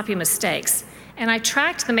just sloppy mistakes. And I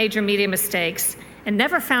tracked the major media mistakes and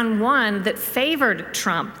never found one that favored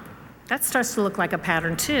Trump. That starts to look like a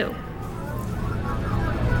pattern, too.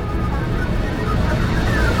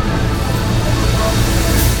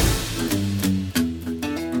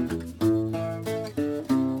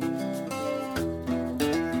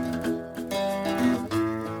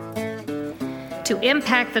 To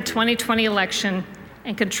impact the 2020 election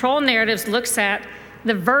and control narratives looks at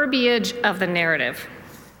the verbiage of the narrative.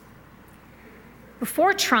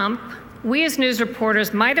 Before Trump, we as news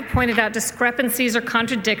reporters might have pointed out discrepancies or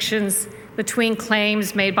contradictions between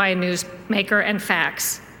claims made by a newsmaker and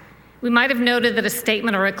facts. We might have noted that a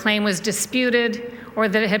statement or a claim was disputed or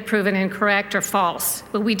that it had proven incorrect or false,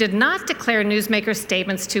 but we did not declare newsmakers'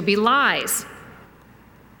 statements to be lies.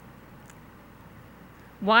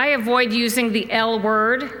 Why avoid using the L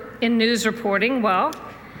word in news reporting? Well,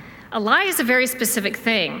 a lie is a very specific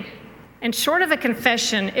thing, and short of a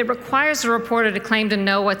confession, it requires a reporter to claim to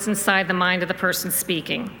know what's inside the mind of the person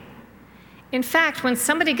speaking. In fact, when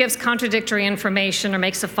somebody gives contradictory information or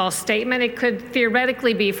makes a false statement, it could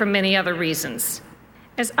theoretically be for many other reasons.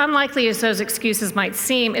 As unlikely as those excuses might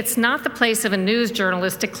seem, it's not the place of a news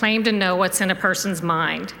journalist to claim to know what's in a person's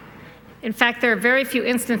mind. In fact, there are very few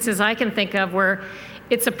instances I can think of where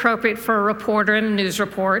it's appropriate for a reporter in a news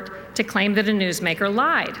report to claim that a newsmaker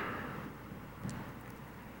lied.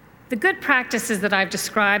 The good practices that I've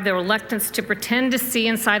described, the reluctance to pretend to see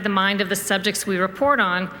inside the mind of the subjects we report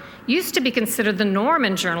on, used to be considered the norm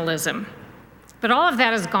in journalism. But all of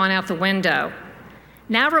that has gone out the window.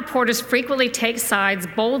 Now reporters frequently take sides,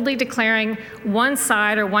 boldly declaring one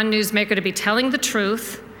side or one newsmaker to be telling the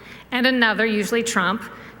truth and another, usually Trump,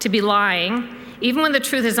 to be lying, even when the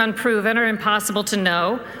truth is unproven or impossible to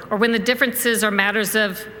know, or when the differences are matters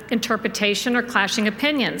of interpretation or clashing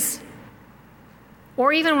opinions.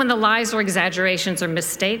 or even when the lies or exaggerations or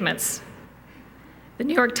misstatements. The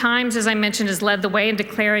New York Times, as I mentioned, has led the way in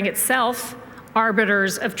declaring itself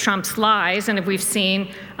arbiters of Trump's lies, and as we've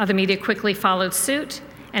seen, other media quickly followed suit,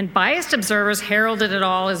 and biased observers heralded it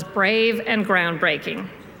all as brave and groundbreaking.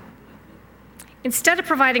 Instead of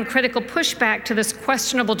providing critical pushback to this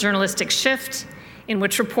questionable journalistic shift, in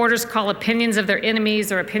which reporters call opinions of their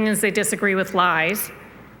enemies or opinions they disagree with lies,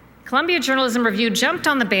 Columbia Journalism Review jumped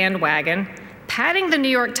on the bandwagon, patting the New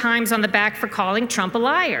York Times on the back for calling Trump a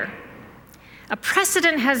liar. A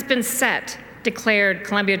precedent has been set, declared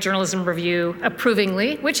Columbia Journalism Review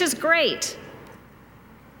approvingly, which is great.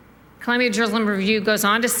 Columbia Journalism Review goes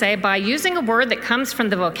on to say, by using a word that comes from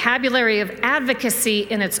the vocabulary of advocacy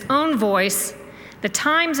in its own voice, the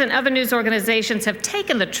Times and other news organizations have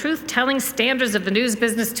taken the truth-telling standards of the news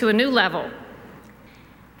business to a new level.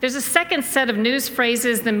 There's a second set of news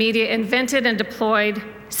phrases the media invented and deployed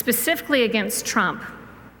specifically against Trump.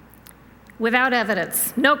 Without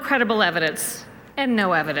evidence, no credible evidence, and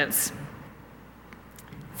no evidence.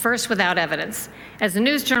 First, without evidence. As a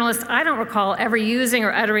news journalist, I don't recall ever using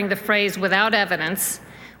or uttering the phrase without evidence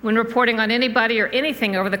when reporting on anybody or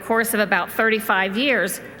anything over the course of about 35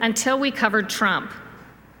 years until we covered Trump.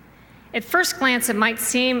 At first glance, it might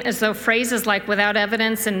seem as though phrases like without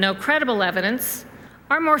evidence and no credible evidence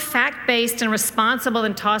are more fact-based and responsible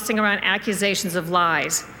than tossing around accusations of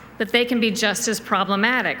lies, but they can be just as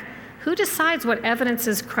problematic. Who decides what evidence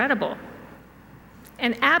is credible?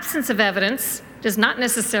 An absence of evidence does not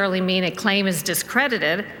necessarily mean a claim is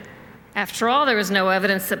discredited. After all, there is no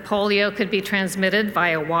evidence that polio could be transmitted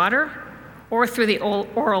via water or through the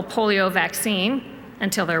oral polio vaccine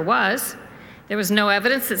until there was. There was no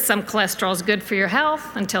evidence that some cholesterol is good for your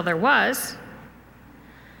health until there was.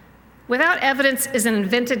 Without evidence is an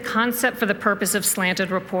invented concept for the purpose of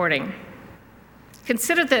slanted reporting.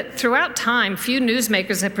 Consider that throughout time, few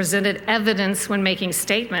newsmakers have presented evidence when making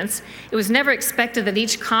statements. It was never expected that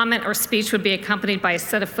each comment or speech would be accompanied by a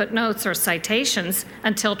set of footnotes or citations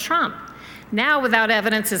until Trump. Now, without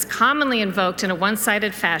evidence is commonly invoked in a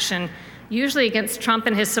one-sided fashion, usually against Trump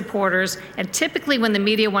and his supporters, and typically when the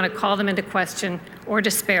media want to call them into question or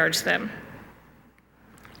disparage them.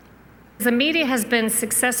 The media has been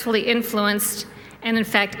successfully influenced and, in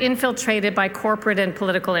fact, infiltrated by corporate and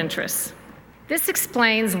political interests. This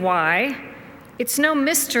explains why it's no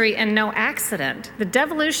mystery and no accident. The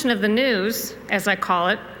devolution of the news, as I call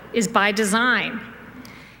it, is by design.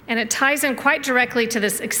 And it ties in quite directly to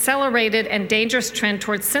this accelerated and dangerous trend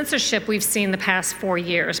towards censorship we've seen the past 4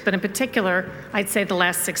 years, but in particular, I'd say the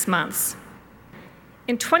last 6 months.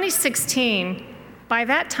 In 2016, by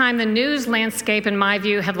that time, the news landscape, in my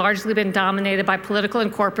view, had largely been dominated by political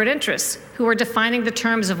and corporate interests who were defining the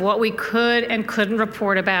terms of what we could and couldn't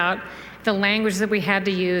report about, the language that we had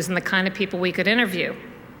to use, and the kind of people we could interview.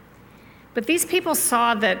 But these people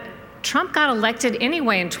saw that Trump got elected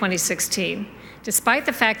anyway in 2016, despite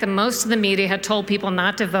the fact that most of the media had told people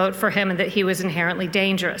not to vote for him and that he was inherently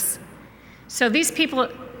dangerous. So these people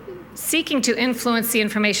seeking to influence the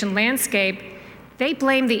information landscape, they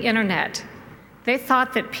blamed the internet. They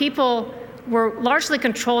thought that people were largely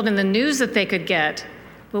controlled in the news that they could get,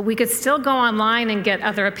 but we could still go online and get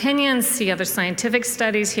other opinions, see other scientific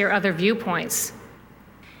studies, hear other viewpoints.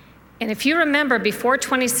 And if you remember, before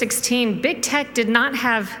 2016, big tech did not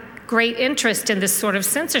have great interest in this sort of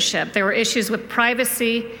censorship. There were issues with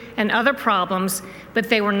privacy and other problems, but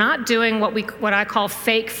they were not doing what I call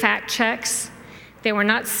fake fact checks. They were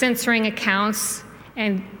not censoring accounts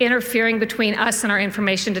and interfering between us and our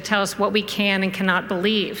information to tell us what we can and cannot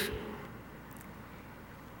believe.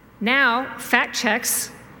 Now, fact checks,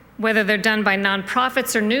 whether they're done by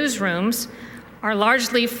nonprofits or newsrooms, are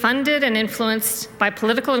largely funded and influenced by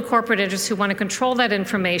political and corporate interests who want to control that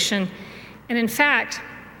information. And in fact,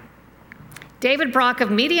 David Brock of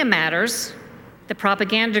Media Matters, the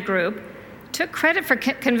propaganda group, took credit for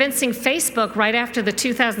convincing Facebook right after the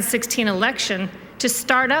 2016 election to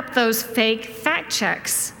start up those fake fact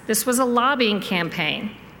checks. This was a lobbying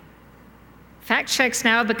campaign. Fact checks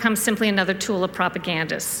now have become simply another tool of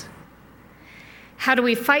propagandists. How do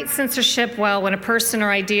we fight censorship? Well, when a person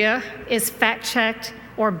or idea is fact-checked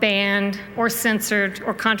or banned or censored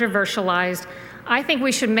or controversialized, I think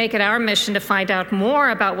we should make it our mission to find out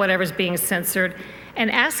more about whatever's being censored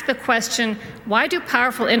and ask the question, why do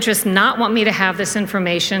powerful interests not want me to have this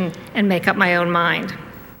information and make up my own mind?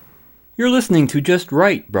 You're listening to Just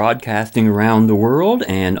Right, broadcasting around the world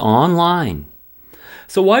and online.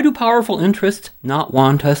 So why do powerful interests not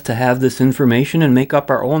want us to have this information and make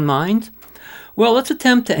up our own minds? Well, let's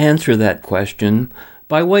attempt to answer that question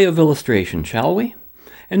by way of illustration, shall we?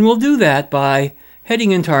 And we'll do that by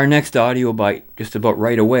Heading into our next audio bite just about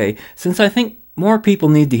right away, since I think more people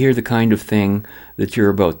need to hear the kind of thing that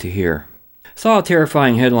you're about to hear. Saw a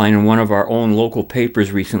terrifying headline in one of our own local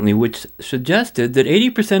papers recently which suggested that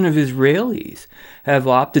 80% of Israelis have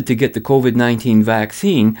opted to get the COVID-19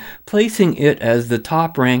 vaccine, placing it as the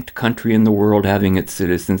top-ranked country in the world having its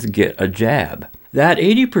citizens get a jab. That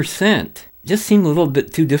 80% just seemed a little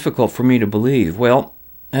bit too difficult for me to believe. Well,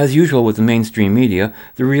 as usual with the mainstream media,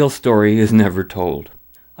 the real story is never told.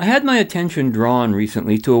 I had my attention drawn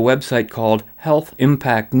recently to a website called Health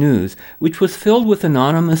Impact News, which was filled with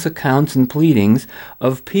anonymous accounts and pleadings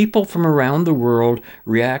of people from around the world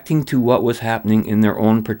reacting to what was happening in their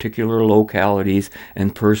own particular localities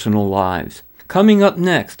and personal lives. Coming up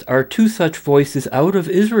next are two such voices out of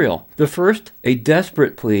Israel. The first, a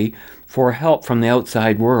desperate plea for help from the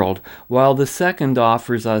outside world, while the second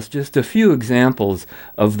offers us just a few examples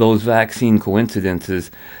of those vaccine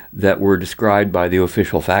coincidences that were described by the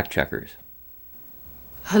official fact-checkers.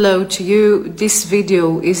 Hello to you. This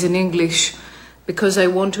video is in English because I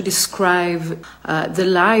want to describe the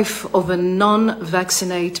life of a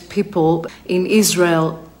non-vaccinated people in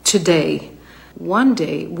Israel today. One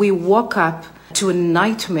day we woke up to a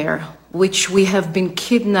nightmare which we have been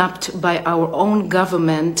kidnapped by our own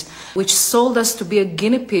government, which sold us to be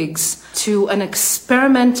guinea pigs to an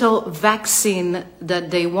experimental vaccine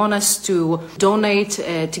that they want us to donate,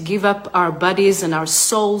 to give up our bodies and our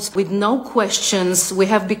souls with no questions. We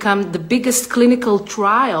have become the biggest clinical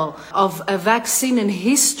trial of a vaccine in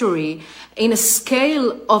history in a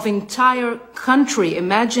scale of entire country.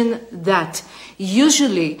 Imagine that.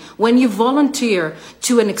 Usually, when you volunteer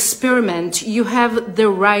to an experiment, you have the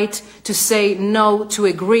right to say no, to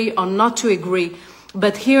agree or not to agree.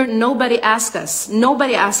 But here, nobody asks us.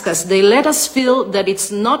 Nobody asks us. They let us feel that it's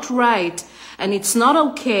not right and it's not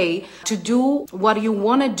okay to do what you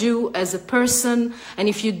want to do as a person. And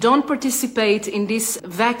if you don't participate in this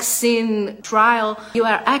vaccine trial, you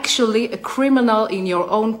are actually a criminal in your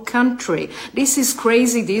own country. This is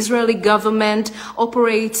crazy. The Israeli government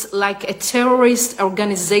operates like a terrorist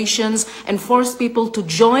organization and force people to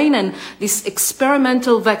join in this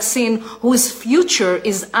experimental vaccine whose future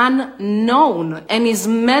is unknown and his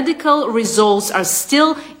medical results are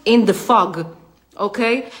still in the fog.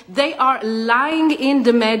 Okay? They are lying in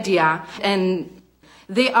the media and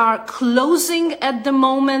they are closing at the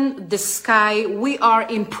moment the sky. We are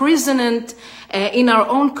imprisoned in our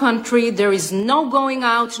own country. There is no going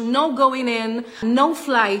out, no going in, no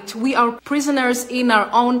flight. We are prisoners in our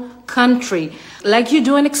own country. Like you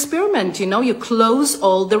do an experiment, you close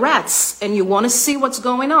all the rats and you want to see what's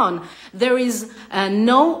going on. There is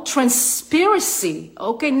no transparency,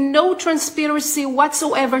 okay? No transparency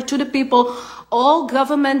whatsoever to the people. All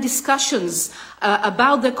government discussions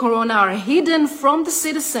about the corona are hidden from the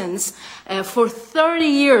citizens for 30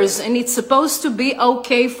 years, and it's supposed to be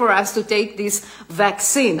okay for us to take this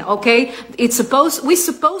vaccine, okay? We're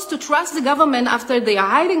supposed to trust the government after they are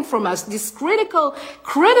hiding from us these critical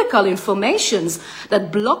informations that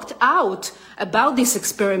blocked out about this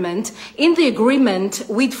experiment in the agreement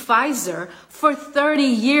with Pfizer for 30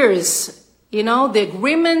 years. The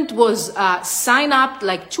agreement was signed up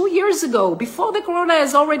like 2 years ago, before the corona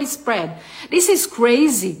has already spread. This is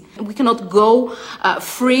crazy. We cannot go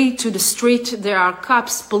free to the street. There are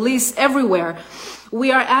cops, police everywhere.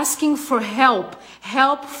 We are asking for help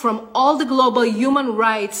from all the global human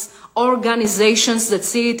rights organizations that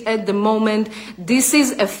see it at the moment. This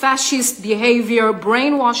is a fascist behavior,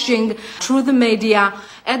 brainwashing through the media.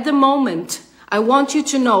 At the moment, I want you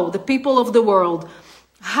to know, the people of the world,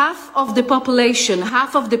 half of the population,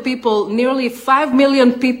 half of the people, nearly 5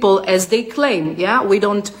 million people as they claim, we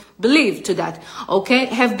don't believe to that, okay,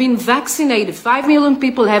 have been vaccinated. 5 million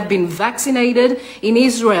people have been vaccinated in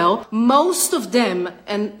Israel. Most of them,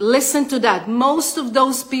 and listen to that, most of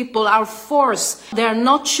those people are forced. They are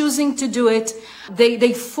not choosing to do it.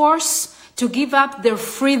 They force to give up their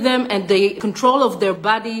freedom and the control of their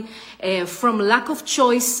body from lack of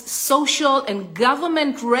choice, social and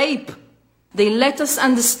government rape. They let us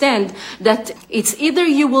understand that it's either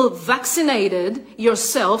you will vaccinate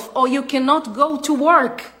yourself or you cannot go to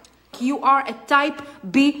work. You are a type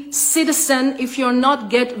B citizen if you're not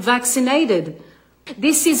get vaccinated.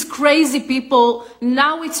 This is crazy, people.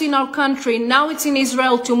 Now it's in our country. Now it's in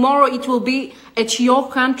Israel. Tomorrow it will be at your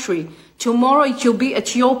country. Tomorrow it will be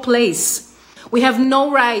at your place. We have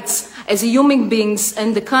no rights as human beings,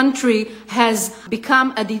 and the country has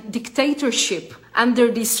become a dictatorship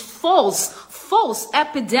under this false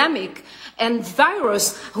epidemic and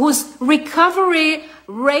virus whose recovery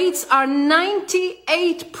rates are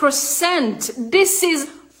 98%. This is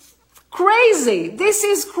Crazy. This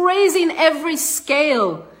is crazy in every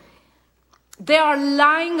scale. They are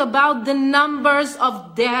lying about the numbers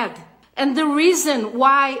of dead and the reason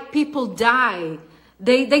why people die.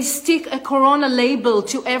 They stick a corona label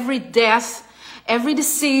to every death, every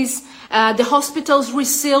disease. The hospitals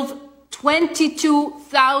receive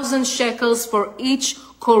 22,000 shekels for each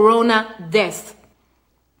corona death.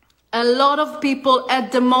 A lot of people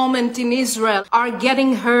at the moment in Israel are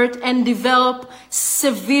getting hurt and develop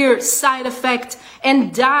severe side effects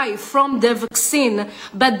and die from the vaccine,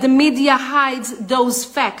 but the media hides those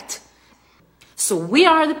facts. So we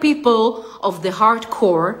are the people of the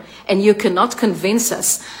hardcore, and you cannot convince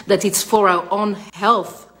us that it's for our own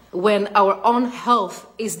health, when our own health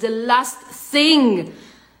is the last thing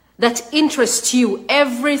that interests you.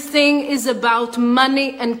 Everything is about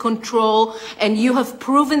money and control, and you have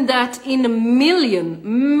proven that in a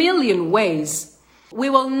million ways. We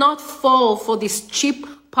will not fall for this cheap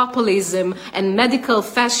populism and medical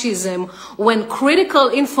fascism when critical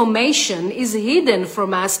information is hidden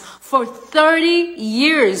from us for 30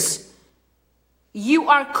 years. You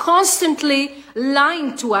are constantly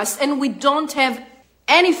lying to us, and we don't have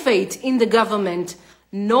any faith in the government.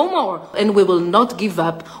 No more. And we will not give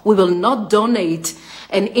up. We will not donate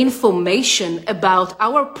an information about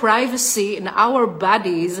our privacy and our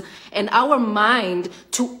bodies and our mind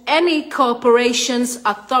to any corporations,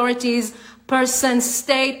 authorities, person,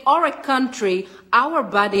 state, or a country. Our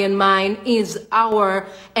body and mind is our,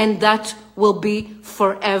 and that will be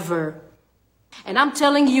forever. And I'm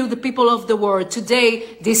telling you, the people of the world,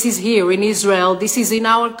 today this is here in Israel, this is in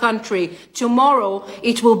our country. Tomorrow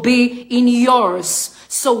it will be in yours.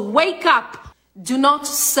 So wake up. Do not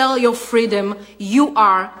sell your freedom. You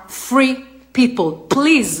are free people.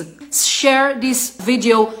 Please share this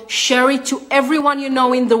video. Share it to everyone you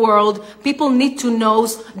know in the world. People need to know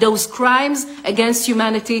those crimes against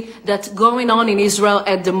humanity that's going on in Israel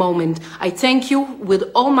at the moment. I thank you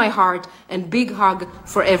with all my heart, and big hug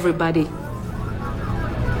for everybody.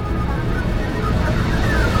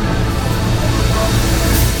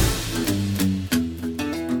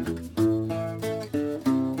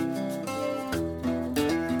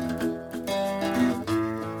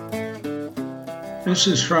 This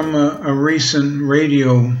is from a recent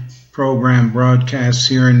radio program broadcast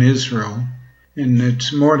here in Israel, and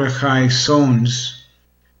it's Mordechai Sons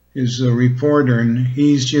is a reporter, and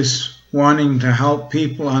he's just wanting to help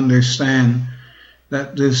people understand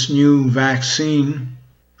that this new vaccine,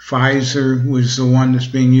 Pfizer, was the one that's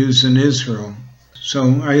being used in Israel.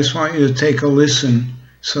 So I just want you to take a listen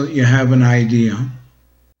so that you have an idea.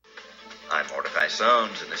 I'm Mordechai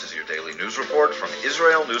Sons, and this is your daily news report from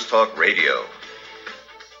Israel News Talk Radio.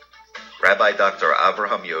 Rabbi Dr.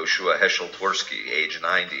 Avraham Yoshua Heschel Twersky, age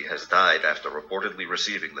 90, has died after reportedly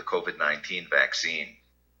receiving the COVID-19 vaccine.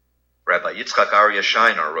 Rabbi Yitzchak Aryeh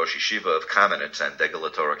Sheiner, Rosh Yeshiva of Kamenetz and Degel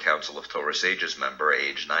Torah Council of Torah Sages member,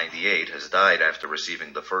 age 98, has died after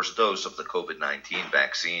receiving the first dose of the COVID-19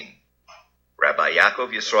 vaccine. Rabbi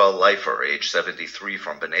Yaakov Yisrael Leifer, age 73,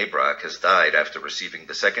 from Bnei Brak, has died after receiving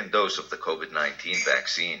the second dose of the COVID-19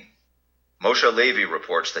 vaccine. Moshe Levi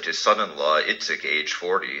reports that his son-in-law, Itzik, age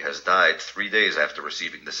 40, has died 3 days after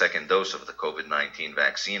receiving the second dose of the COVID-19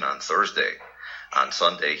 vaccine on Thursday. On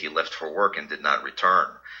Sunday, he left for work and did not return.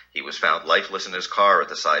 He was found lifeless in his car at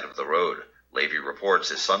the side of the road. Levi reports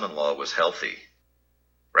his son-in-law was healthy.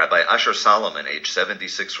 Rabbi Asher Solomon, age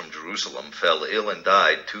 76, from Jerusalem, fell ill and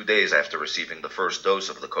died 2 days after receiving the first dose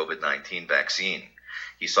of the COVID-19 vaccine.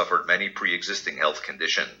 He suffered many pre-existing health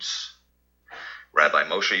conditions. Rabbi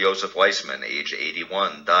Moshe Yosef Weissman, age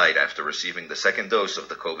 81, died after receiving the second dose of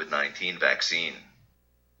the COVID-19 vaccine.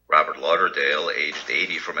 Robert Lauderdale, aged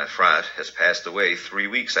 80, from Efrat, has passed away 3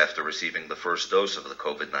 weeks after receiving the first dose of the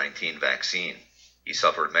COVID-19 vaccine. He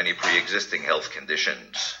suffered many pre-existing health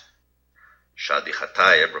conditions. Shadi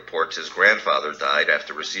Chatayeb reports his grandfather died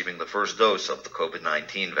after receiving the first dose of the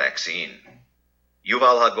COVID-19 vaccine.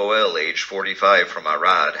 Yuval Hagoel, age 45, from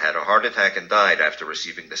Arad, had a heart attack and died after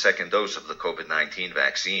receiving the second dose of the COVID-19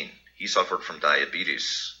 vaccine. He suffered from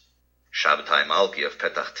diabetes. Shabtai Malki of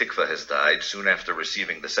Petach Tikva has died soon after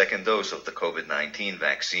receiving the second dose of the COVID-19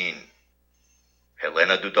 vaccine.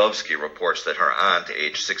 Helena Dudovsky reports that her aunt,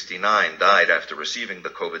 age 69, died after receiving the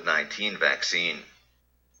COVID-19 vaccine.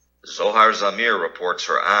 Zohar Zamir reports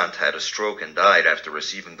her aunt had a stroke and died after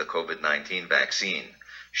receiving the COVID-19 vaccine.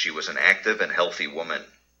 She was an active and healthy woman.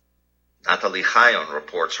 Natalie Chayon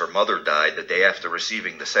reports her mother died the day after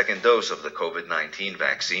receiving the second dose of the COVID-19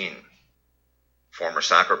 vaccine. Former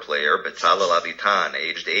soccer player Betzalel Avitan,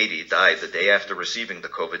 aged 80, died the day after receiving the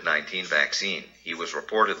COVID-19 vaccine. He was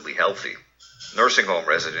reportedly healthy. Nursing home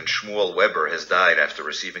resident Shmuel Weber has died after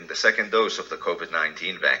receiving the second dose of the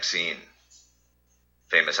COVID-19 vaccine.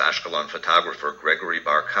 Famous Ashkelon photographer Gregory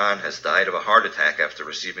Bar-Khan has died of a heart attack after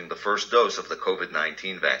receiving the first dose of the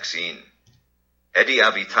COVID-19 vaccine. Eddie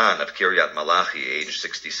Avitan of Kiryat Malachi, age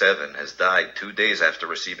 67, has died 2 days after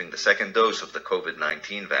receiving the second dose of the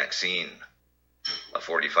COVID-19 vaccine. A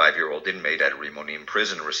 45-year-old inmate at Rimonim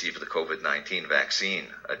prison received the COVID-19 vaccine.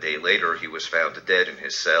 A day later, he was found dead in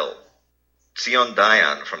his cell. Tzion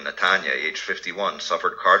Dayan from Netanya, age 51,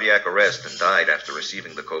 suffered cardiac arrest and died after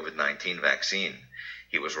receiving the COVID-19 vaccine.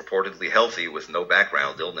 He was reportedly healthy with no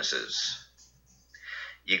background illnesses.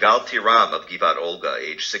 Yigal Tiram of Givat Olga,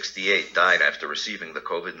 age 68, died after receiving the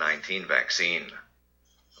COVID-19 vaccine.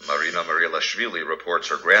 Marina Marilashvili reports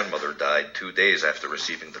her grandmother died 2 days after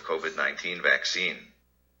receiving the COVID-19 vaccine.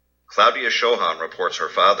 Claudia Shohan reports her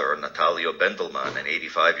father, Natalio Bendelman, an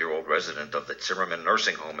 85-year-old resident of the Zimmerman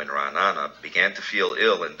nursing home in Ra'anana, began to feel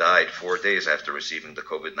ill and died 4 days after receiving the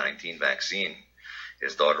COVID-19 vaccine.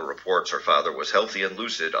 His daughter reports her father was healthy and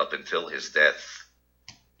lucid up until his death.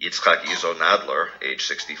 Yitzchak Izo Nadler, age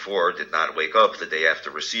 64, did not wake up the day after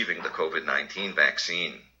receiving the COVID-19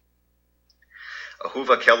 vaccine.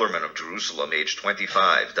 Ahuva Kellerman of Jerusalem, age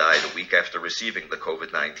 25, died a week after receiving the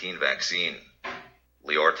COVID-19 vaccine.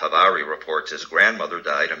 Lior Tavari reports his grandmother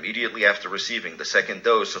died immediately after receiving the second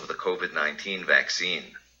dose of the COVID-19 vaccine.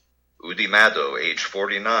 Udi Mado, age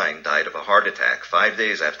 49, died of a heart attack 5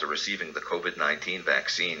 days after receiving the COVID-19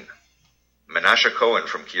 vaccine. Menashe Cohen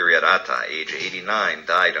from Kiryat Ata, age 89,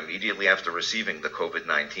 died immediately after receiving the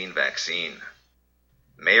COVID-19 vaccine.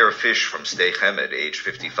 Mayor Fish from Stei Chemed, age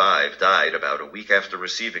 55, died about a week after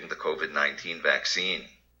receiving the COVID-19 vaccine.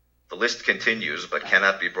 The list continues, but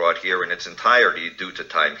cannot be brought here in its entirety due to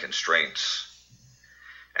time constraints.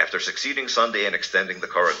 After succeeding Sunday in extending the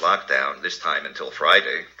current lockdown, this time until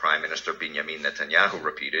Friday, Prime Minister Benjamin Netanyahu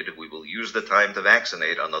repeated, "We will use the time to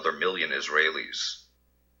vaccinate another 1 million Israelis."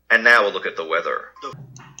 And now a look at the weather.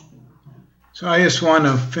 So I just want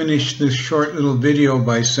to finish this short little video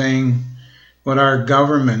by saying what our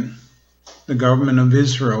government, the government of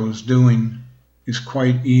Israel, is doing is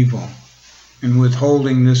quite evil, and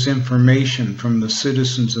withholding this information from the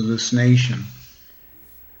citizens of this nation.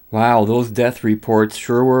 Wow, those death reports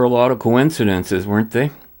sure were a lot of coincidences, weren't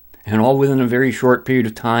they? And all within a very short period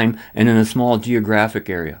of time and in a small geographic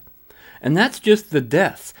area. And that's just the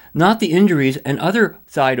deaths, not the injuries and other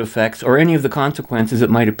side effects or any of the consequences that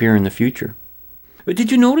might appear in the future. But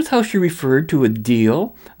did you notice how she referred to a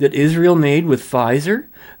deal that Israel made with Pfizer,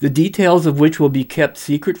 the details of which will be kept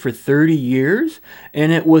secret for 30 years?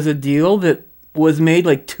 And it was a deal that was made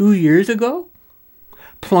like 2 years ago?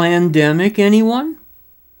 Plandemic, anyone?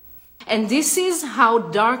 And this is how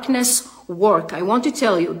darkness work. I want to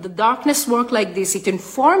tell you, the darkness work like this. It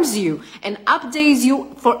informs you and updates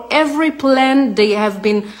you for every plan they have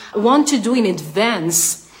want to do in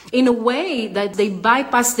advance, in a way that they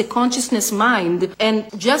bypass the consciousness mind, and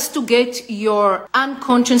just to get your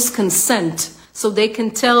unconscious consent, so they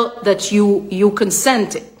can tell that you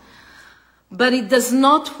consented. But it does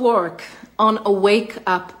not work on a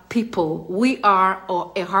wake-up people. We are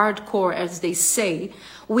a hardcore, as they say.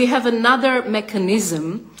 We have another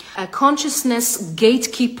mechanism, a consciousness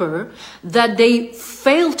gatekeeper that they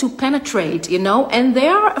fail to penetrate, and they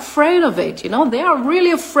are afraid of it, they are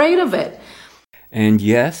really afraid of it. And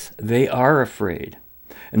yes, they are afraid.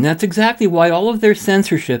 And that's exactly why all of their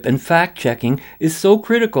censorship and fact-checking is so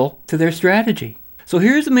critical to their strategy. So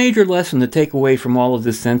here's a major lesson to take away from all of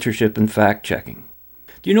this censorship and fact-checking.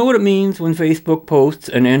 Do you know what it means when Facebook posts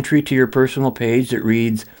an entry to your personal page that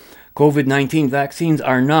reads, "COVID-19 vaccines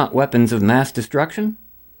are not weapons of mass destruction"?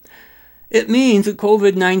 It means that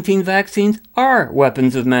COVID-19 vaccines are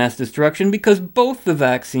weapons of mass destruction because both the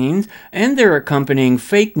vaccines and their accompanying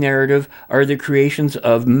fake narrative are the creations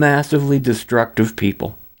of massively destructive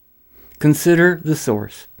people. Consider the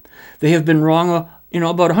source. They have been wrong,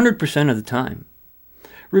 about 100% of the time.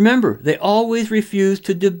 Remember, they always refuse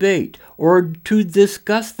to debate or to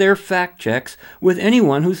discuss their fact checks with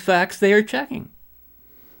anyone whose facts they are checking.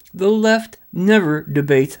 The left never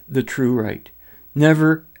debates the true right.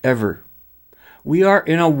 Never, ever. We are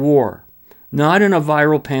in a war, not in a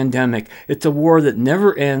viral pandemic. It's a war that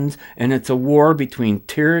never ends, and it's a war between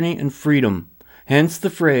tyranny and freedom. Hence the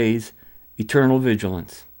phrase, eternal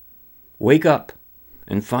vigilance. Wake up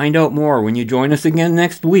and find out more when you join us again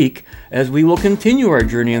next week, as we will continue our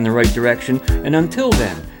journey in the right direction. And until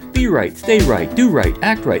then, be right, stay right, do right,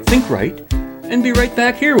 act right, think right, and be right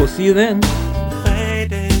back here. We'll see you then.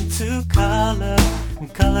 Fade into color,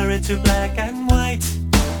 and color into black and white.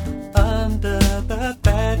 Under the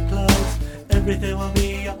bedclothes, everything will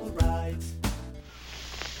be alright.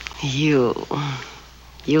 You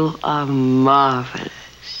are marvelous.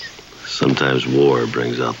 Sometimes war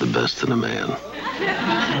brings out the best in a man.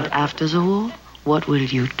 And after the war, what will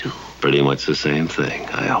you do? Pretty much the same thing,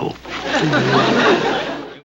 I hope.